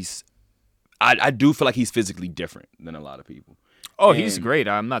I do feel like he's physically different than a lot of people. Oh, he's great.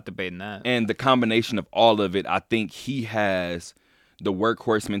 I'm not debating that. And the combination of all of it, I think he has the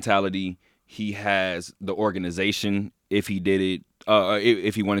workhorse mentality. He has the organization if he did it,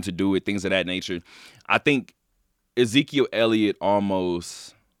 if he wanted to do it, things of that nature. I think Ezekiel Elliott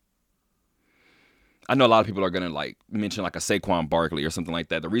almost... I know a lot of people are going to like mention like a Saquon Barkley or something like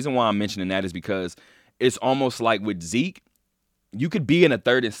that. The reason why I'm mentioning that is because it's almost like with Zeke, you could be in a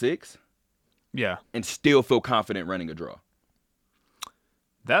 3rd and 6 and still feel confident running a draw.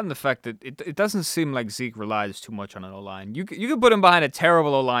 That and the fact that it doesn't seem like Zeke relies too much on an O-line. You could put him behind a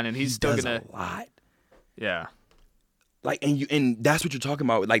terrible O-line and he's still going to... a lot. Yeah. Like, and that's what you're talking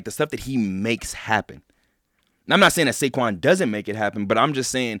about, like the stuff that he makes happen. And I'm not saying that Saquon doesn't make it happen, but I'm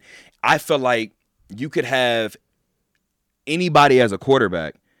just saying I feel like you could have anybody as a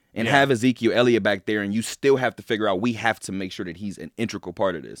quarterback and have Ezekiel Elliott back there, and you still have to figure out we have to make sure that he's an integral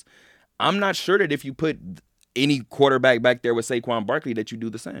part of this. I'm not sure that if you put any quarterback back there with Saquon Barkley that you do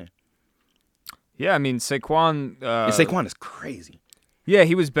the same. Yeah, I mean, Saquon... and Saquon is crazy. Yeah,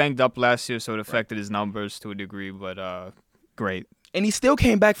 he was banged up last year, so it affected his numbers to a degree, but great. And he still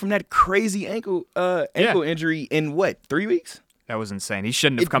came back from that crazy ankle injury in, 3 weeks? That was insane. He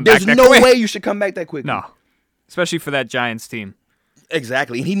shouldn't have come back that quick. There's no way you should come back that quick. No, especially for that Giants team.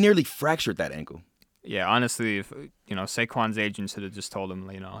 Exactly, and he nearly fractured that ankle. Yeah, honestly, if Saquon's agent should have just told him,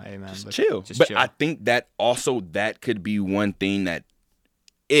 hey man, just chill. Chill. I think that also that could be one thing that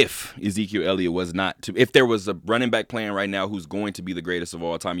if Ezekiel Elliott was not to, if there was a running back playing right now who's going to be the greatest of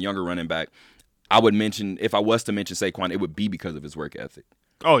all time, younger running back, I would mention, if I was to mention Saquon, it would be because of his work ethic.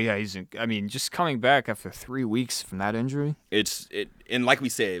 Oh yeah, just coming back after 3 weeks from that injury. And like we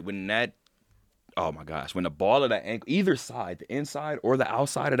said, when the ball of that ankle, either side, the inside or the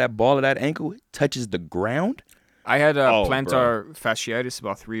outside of that ball of that ankle touches the ground. I had plantar fasciitis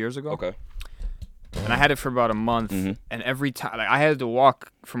about 3 years ago. Okay. And I had it for about a month, and every time I had to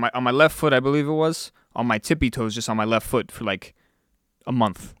walk on my left foot, I believe it was, on my tippy toes, just on my left foot for like a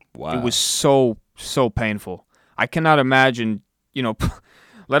month. Wow. It was so painful. I cannot imagine,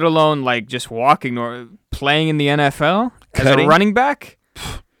 let alone like just walking or playing in the NFL as a running back.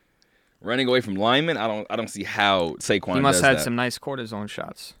 Running away from linemen, I don't see how Saquon. He must does have had that. some nice cortisone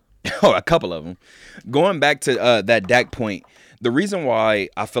shots. Oh, a couple of them. Going back to that Dak point, the reason why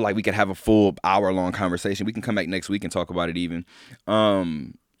I feel like we could have a full hour-long conversation, we can come back next week and talk about it even.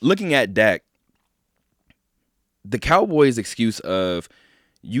 Looking at Dak, the Cowboys' excuse of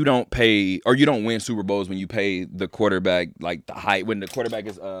you don't pay or you don't win Super Bowls when you pay the quarterback like the height when the quarterback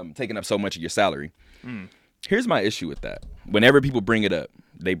is taking up so much of your salary. Here's my issue with that. Whenever people bring it up,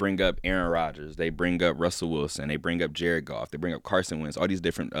 they bring up Aaron Rodgers, they bring up Russell Wilson, they bring up Jared Goff, they bring up Carson Wentz, all these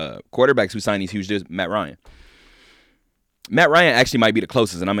different quarterbacks who signed these huge deals. Matt Ryan. Matt Ryan actually might be the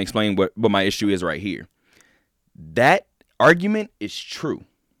closest, and I'm going to explain what my issue is right here. That argument is true.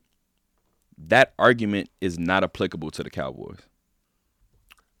 That argument is not applicable to the Cowboys.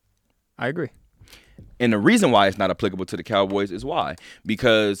 I agree. And the reason why it's not applicable to the Cowboys is why?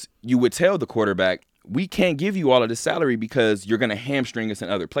 Because you would tell the quarterback, we can't give you all of this salary because you're going to hamstring us in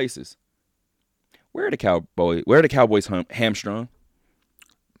other places. Where are the Cowboys hamstrung?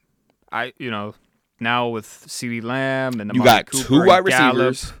 Now with CeeDee Lamb and you got Cooper, 2 wide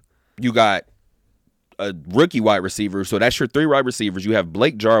receivers. You got a rookie wide receiver. So that's your 3 wide receivers. You have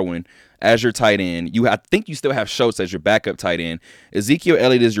Blake Jarwin as your tight end. I think you still have Schultz as your backup tight end. Ezekiel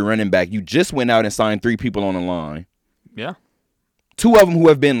Elliott is your running back. You just went out and signed 3 people on the line. Yeah. 2 of them who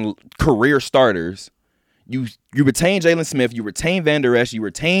have been career starters. You retain Jalen Smith. You retain Van Der Esch. You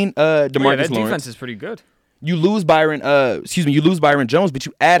retain DeMarcus Lawrence. That defense is pretty good. You lose Byron Jones, but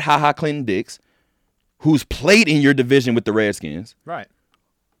you add Ha Clinton-Dix, who's played in your division with the Redskins. Right.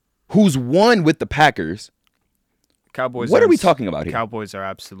 Who's won with the Packers. Cowboys. What are we talking about here? Cowboys are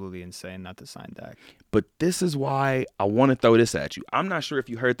absolutely insane not to sign Dak. But this is why I want to throw this at you. I'm not sure if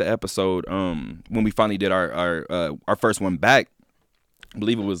you heard the episode when we finally did our first one back. I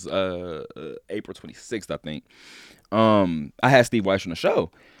believe it was April 26th, I think. I had Steve Weiss on the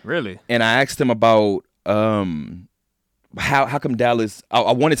show. Really? And I asked him about how come Dallas.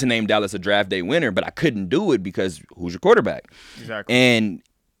 I wanted to name Dallas a draft day winner, but I couldn't do it because who's your quarterback? Exactly. And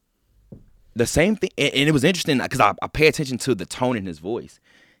the same thing, and it was interesting because I pay attention to the tone in his voice.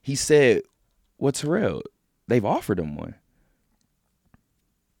 He said, "Well, Terrell, they've offered him one."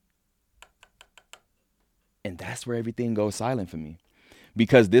 And that's where everything goes silent for me.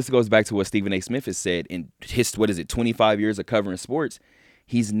 Because this goes back to what Stephen A. Smith has said in his, 25 years of covering sports.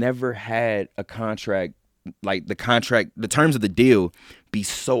 He's never had a contract, like the terms of the deal be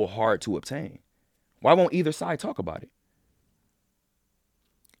so hard to obtain. Why won't either side talk about it?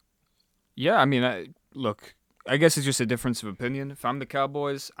 Yeah, I mean, look, I guess it's just a difference of opinion. If I'm the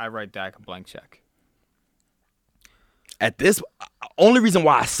Cowboys, I write Dak a blank check. At this, only reason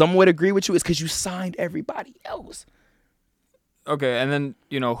why I somewhat agree with you is because you signed everybody else. Okay, and then,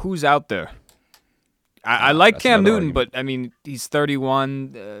 who's out there? I like Cam Newton, argument. but, I mean, he's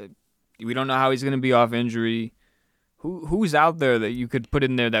 31. We don't know how he's going to be off injury. Who's out there that you could put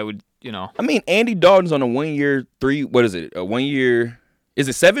in there that would, I mean, Andy Dalton's on a 1 year, a 1 year, is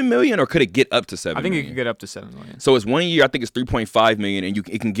it $7 million or could it get up to $7 million? I think it could get up to $7 million. So it's 1 year, I think it's $3.5 million, and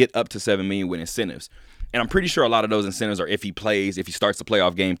it can get up to $7 million with incentives. And I'm pretty sure a lot of those incentives are if he plays, if he starts the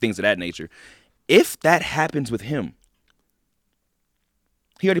playoff game, things of that nature. If that happens with him,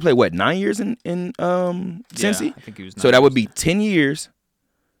 he already played, 9 years in Cincy? I think he was 9 So that would years. be 10 years.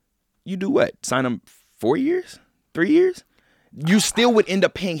 You do what? Sign him 4 years? 3 years? You still would end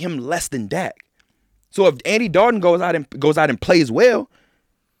up paying him less than Dak. So if Andy Dalton goes out and plays well,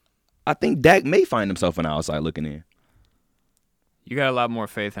 I think Dak may find himself on the outside looking in. You got a lot more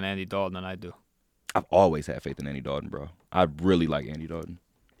faith in Andy Dalton than I do. I've always had faith in Andy Dalton, bro. I really like Andy Dalton.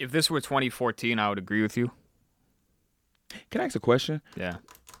 If this were 2014, I would agree with you. Can I ask a question? Yeah.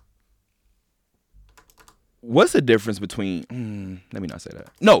 What's the difference between... let me not say that.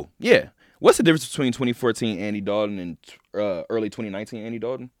 No, yeah. What's the difference between 2014 Andy Dalton and early 2019 Andy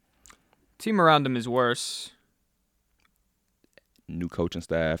Dalton? Team around him is worse. New coaching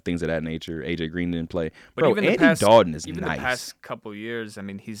staff, things of that nature. AJ Green didn't play. But Bro, even Andy Dalton is even nice. the past couple years, I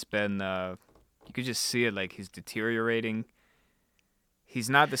mean, he's been... you could just see it, like he's deteriorating. He's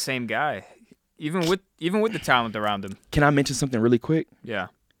not the same guy, even with the talent around him. Can I mention something really quick? Yeah.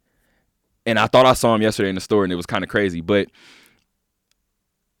 And I thought I saw him yesterday in the store, and it was kind of crazy. But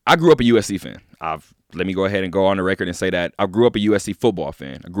I grew up a USC fan. Let me go ahead and go on the record and say that I grew up a USC football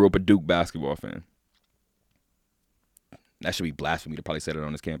fan. I grew up a Duke basketball fan. That should be blasphemy to probably say that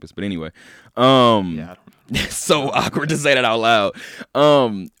on this campus. But anyway, Yeah, I don't know. it's so awkward to say that out loud.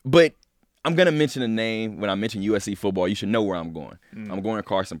 But I'm gonna mention a name when I mention USC football. You should know where I'm going. I'm going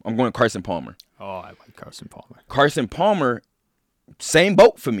Carson Palmer. Oh, I like Carson Palmer. Carson Palmer, same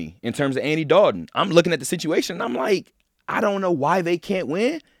boat for me in terms of Andy Dalton. I'm looking at the situation and I'm like, I don't know why they can't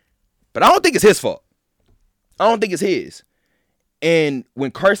win, but I don't think it's his fault. I don't think it's his. And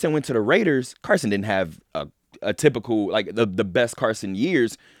when Carson went to the Raiders, Carson didn't have a typical, like the best Carson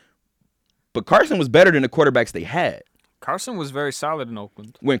years, but Carson was better than the quarterbacks they had. Carson was very solid in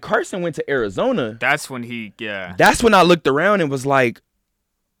Oakland. When Carson went to Arizona, That's when I looked around and was like,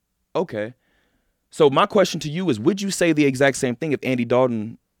 okay. So my question to you is, would you say the exact same thing if Andy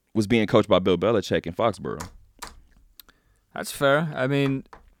Dalton was being coached by Bill Belichick in Foxborough? That's fair. I mean,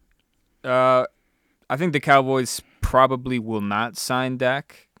 I think the Cowboys probably will not sign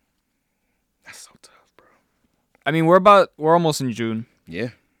Dak. That's so tough, bro. I mean, we're almost in June. Yeah.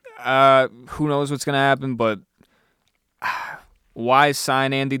 Who knows what's gonna happen? But why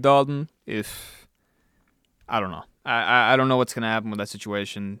sign Andy Dalton if I don't know. I don't know what's gonna happen with that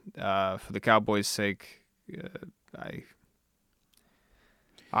situation. For the Cowboys' sake,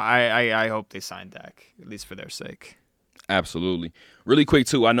 I hope they sign Dak, at least for their sake. Absolutely. Really quick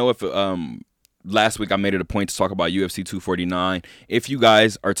too. I know if last week I made it a point to talk about UFC 249. If you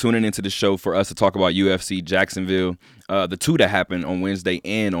guys are tuning into the show for us to talk about UFC Jacksonville, the two that happened on Wednesday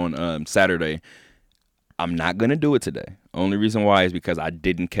and on Saturday, I'm not gonna do it today. Only reason why is because I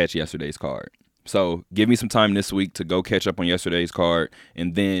didn't catch yesterday's card. So give me some time this week to go catch up on yesterday's card,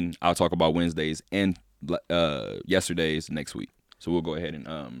 and then I'll talk about Wednesdays and yesterday's next week. So we'll go ahead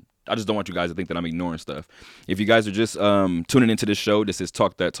and I just don't want you guys to think that I'm ignoring stuff. If you guys are just tuning into this show, this is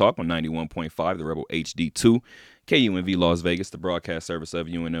Talk That Talk on 91.5, the Rebel HD2, KUNV Las Vegas, the broadcast service of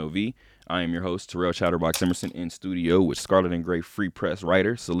UNLV. I am your host, Terrell Chatterbox Emerson, in studio with Scarlet Gray Free Press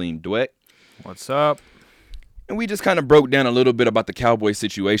writer Salim Dweck. What's up? And we just kind of broke down a little bit about the Cowboys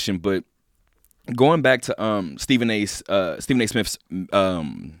situation, but going back to Stephen A. Smith's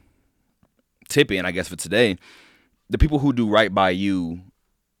tip-in, I guess, for today, the people who do right by you,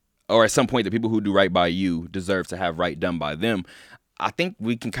 or at some point, the people who do right by you deserve to have right done by them. I think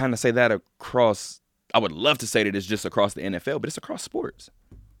we can kind of say that across, I would love to say that it's just across the NFL, but it's across sports.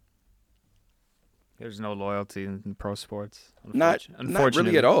 There's no loyalty in pro sports. Not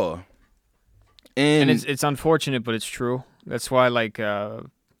really at all. And it's unfortunate, but it's true. That's why, like,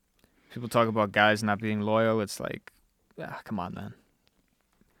 people talk about guys not being loyal. It's like, come on, man.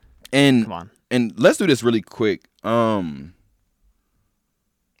 And come on. And let's do this really quick.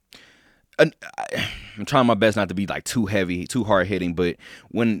 I'm trying my best not to be like too heavy, too hard hitting, but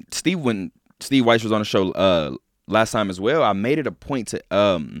when Steve Weiss was on the show last time as well, I made it a point to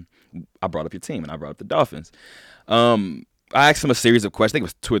I brought up your team and I brought up the Dolphins. I asked him a series of questions. I think it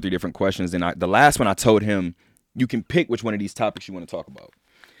was 2 or 3 different questions, and the last one I told him, you can pick which one of these topics you want to talk about.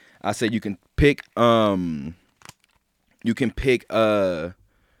 I said you can pick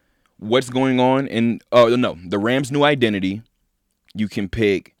what's going on in the Rams' new identity. You can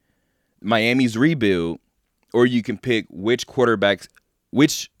pick Miami's rebuild, or you can pick which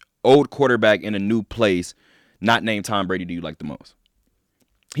old quarterback in a new place, not named Tom Brady, do you like the most?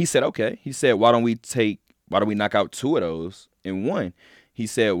 He said, okay. He said, why don't we knock out 2 of those in one? He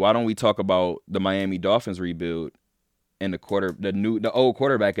said, why don't we talk about the Miami Dolphins rebuild and the old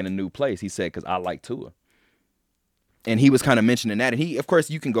quarterback in a new place? He said, because I like Tua. And he was kind of mentioning that. And of course,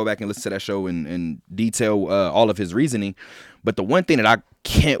 you can go back and listen to that show and detail all of his reasoning. But the one thing that I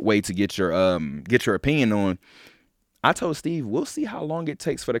can't wait to get your opinion on, I told Steve, we'll see how long it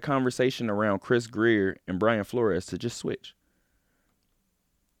takes for the conversation around Chris Greer and Brian Flores to just switch.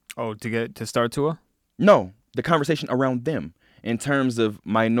 Oh, to start Tua? No, the conversation around them in terms of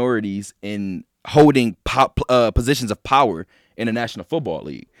minorities in holding positions of power in the National Football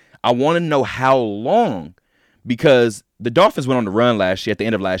League. I want to know how long, because the Dolphins went on the run last year, at the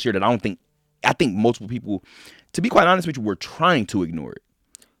end of last year, that I think multiple people, to be quite honest with you, were trying to ignore it.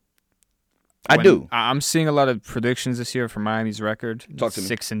 I'm seeing a lot of predictions this year for Miami's record. Talk to me.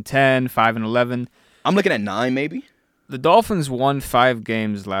 6-10, 5-11. I'm looking at 9 maybe. The Dolphins won 5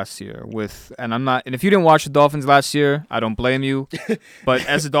 games last year and if you didn't watch the Dolphins last year, I don't blame you. But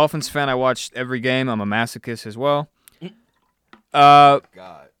as a Dolphins fan, I watched every game. I'm a masochist as well. God.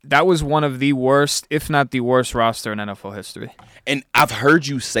 That was one of the worst, if not the worst roster in NFL history. And I've heard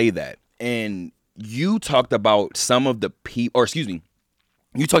you say that. And you talked about some of the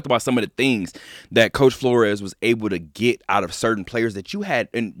you talked about some of the things that Coach Flores was able to get out of certain players that you had,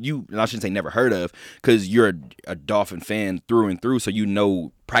 and I shouldn't say never heard of, because you're a Dolphin fan through and through, so you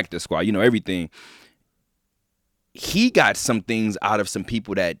know practice squad, you know everything. He got some things out of some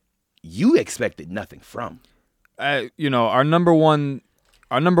people that you expected nothing from. Our number one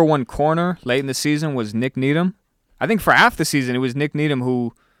corner late in the season was Nick Needham. I think for half the season, it was Nick Needham,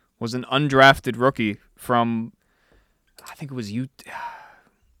 who was an undrafted rookie from, I think it was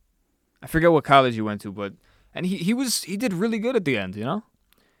I forget what college he went to, and he did really good at the end, you know?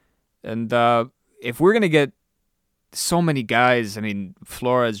 And if we're going to get so many guys, I mean,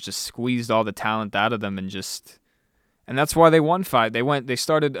 Flores just squeezed all the talent out of them and that's why they won 5. They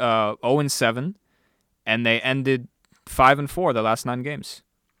started 0-7 and they ended 5-4 the last 9 games.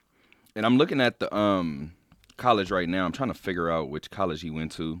 And I'm looking at the college right now. I'm trying to figure out which college he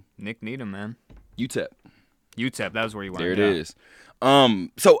went to. Nick Needham, man. UTEP, that was where he went. There it is.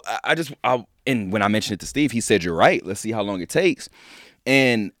 So and when I mentioned it to Steve, he said, you're right. Let's see how long it takes.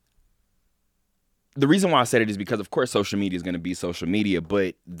 And the reason why I said it is because, of course, social media is going to be social media.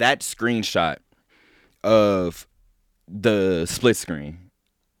 But that screenshot of the split screen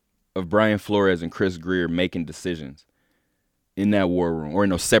of Brian Flores and Chris Greer making decisions in that war room, or in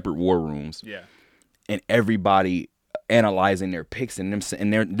those separate war rooms. Yeah. And everybody analyzing their picks and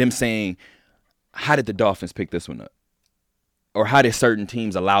them saying, how did the Dolphins pick this one up? Or how did certain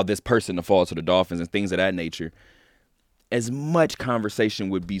teams allow this person to fall to the Dolphins and things of that nature? As much conversation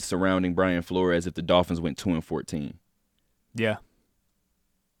would be surrounding Brian Flores if the Dolphins went 2-14. Yeah.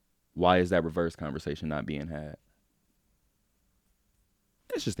 Why is that reverse conversation not being had?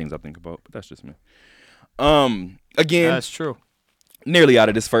 That's just things I think about, but that's just me. Again, that's true. Nearly out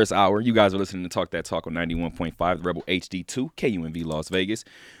of this first hour. You guys are listening to Talk That Talk on 91.5, the Rebel HD2, KUNV Las Vegas.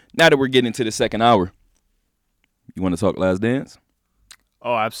 Now that we're getting into the second hour, you want to talk Last Dance?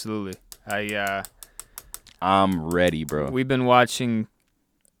 Oh, absolutely. I'm ready, bro. We've been watching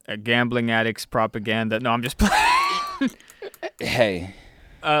a gambling addict's propaganda. No, I'm just playing. Hey.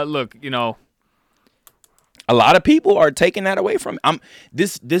 Look, a lot of people are taking that away from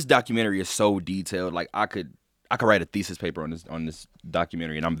this documentary is so detailed. Like I could write a thesis paper on this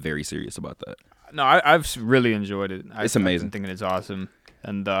documentary, and I'm very serious about that. No, I've really enjoyed it. It's amazing. I'm thinking it's awesome.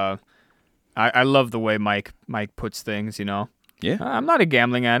 And I love the way Mike puts things, Yeah. I'm not a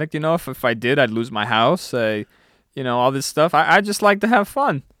gambling addict, If I did, I'd lose my house, all this stuff. I just like to have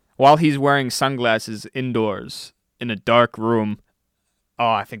fun. While he's wearing sunglasses indoors in a dark room. Oh,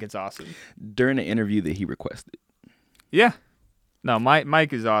 I think it's awesome. During the interview that he requested. Yeah. No,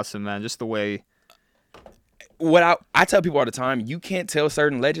 Mike is awesome, man. Just the way. What I tell people all the time, you can't tell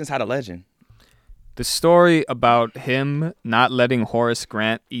certain legends how to legend. The story about him not letting Horace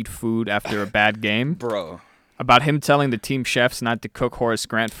Grant eat food after a bad game. Bro. about him telling the team chefs not to cook Horace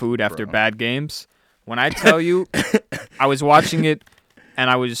Grant food after bad games. When I tell you, I was watching it, and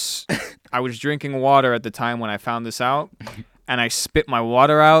I was drinking water at the time when I found this out, and I spit my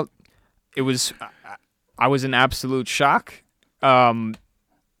water out. I was in absolute shock. That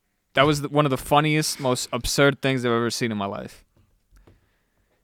was one of the funniest, most absurd things I've ever seen in my life.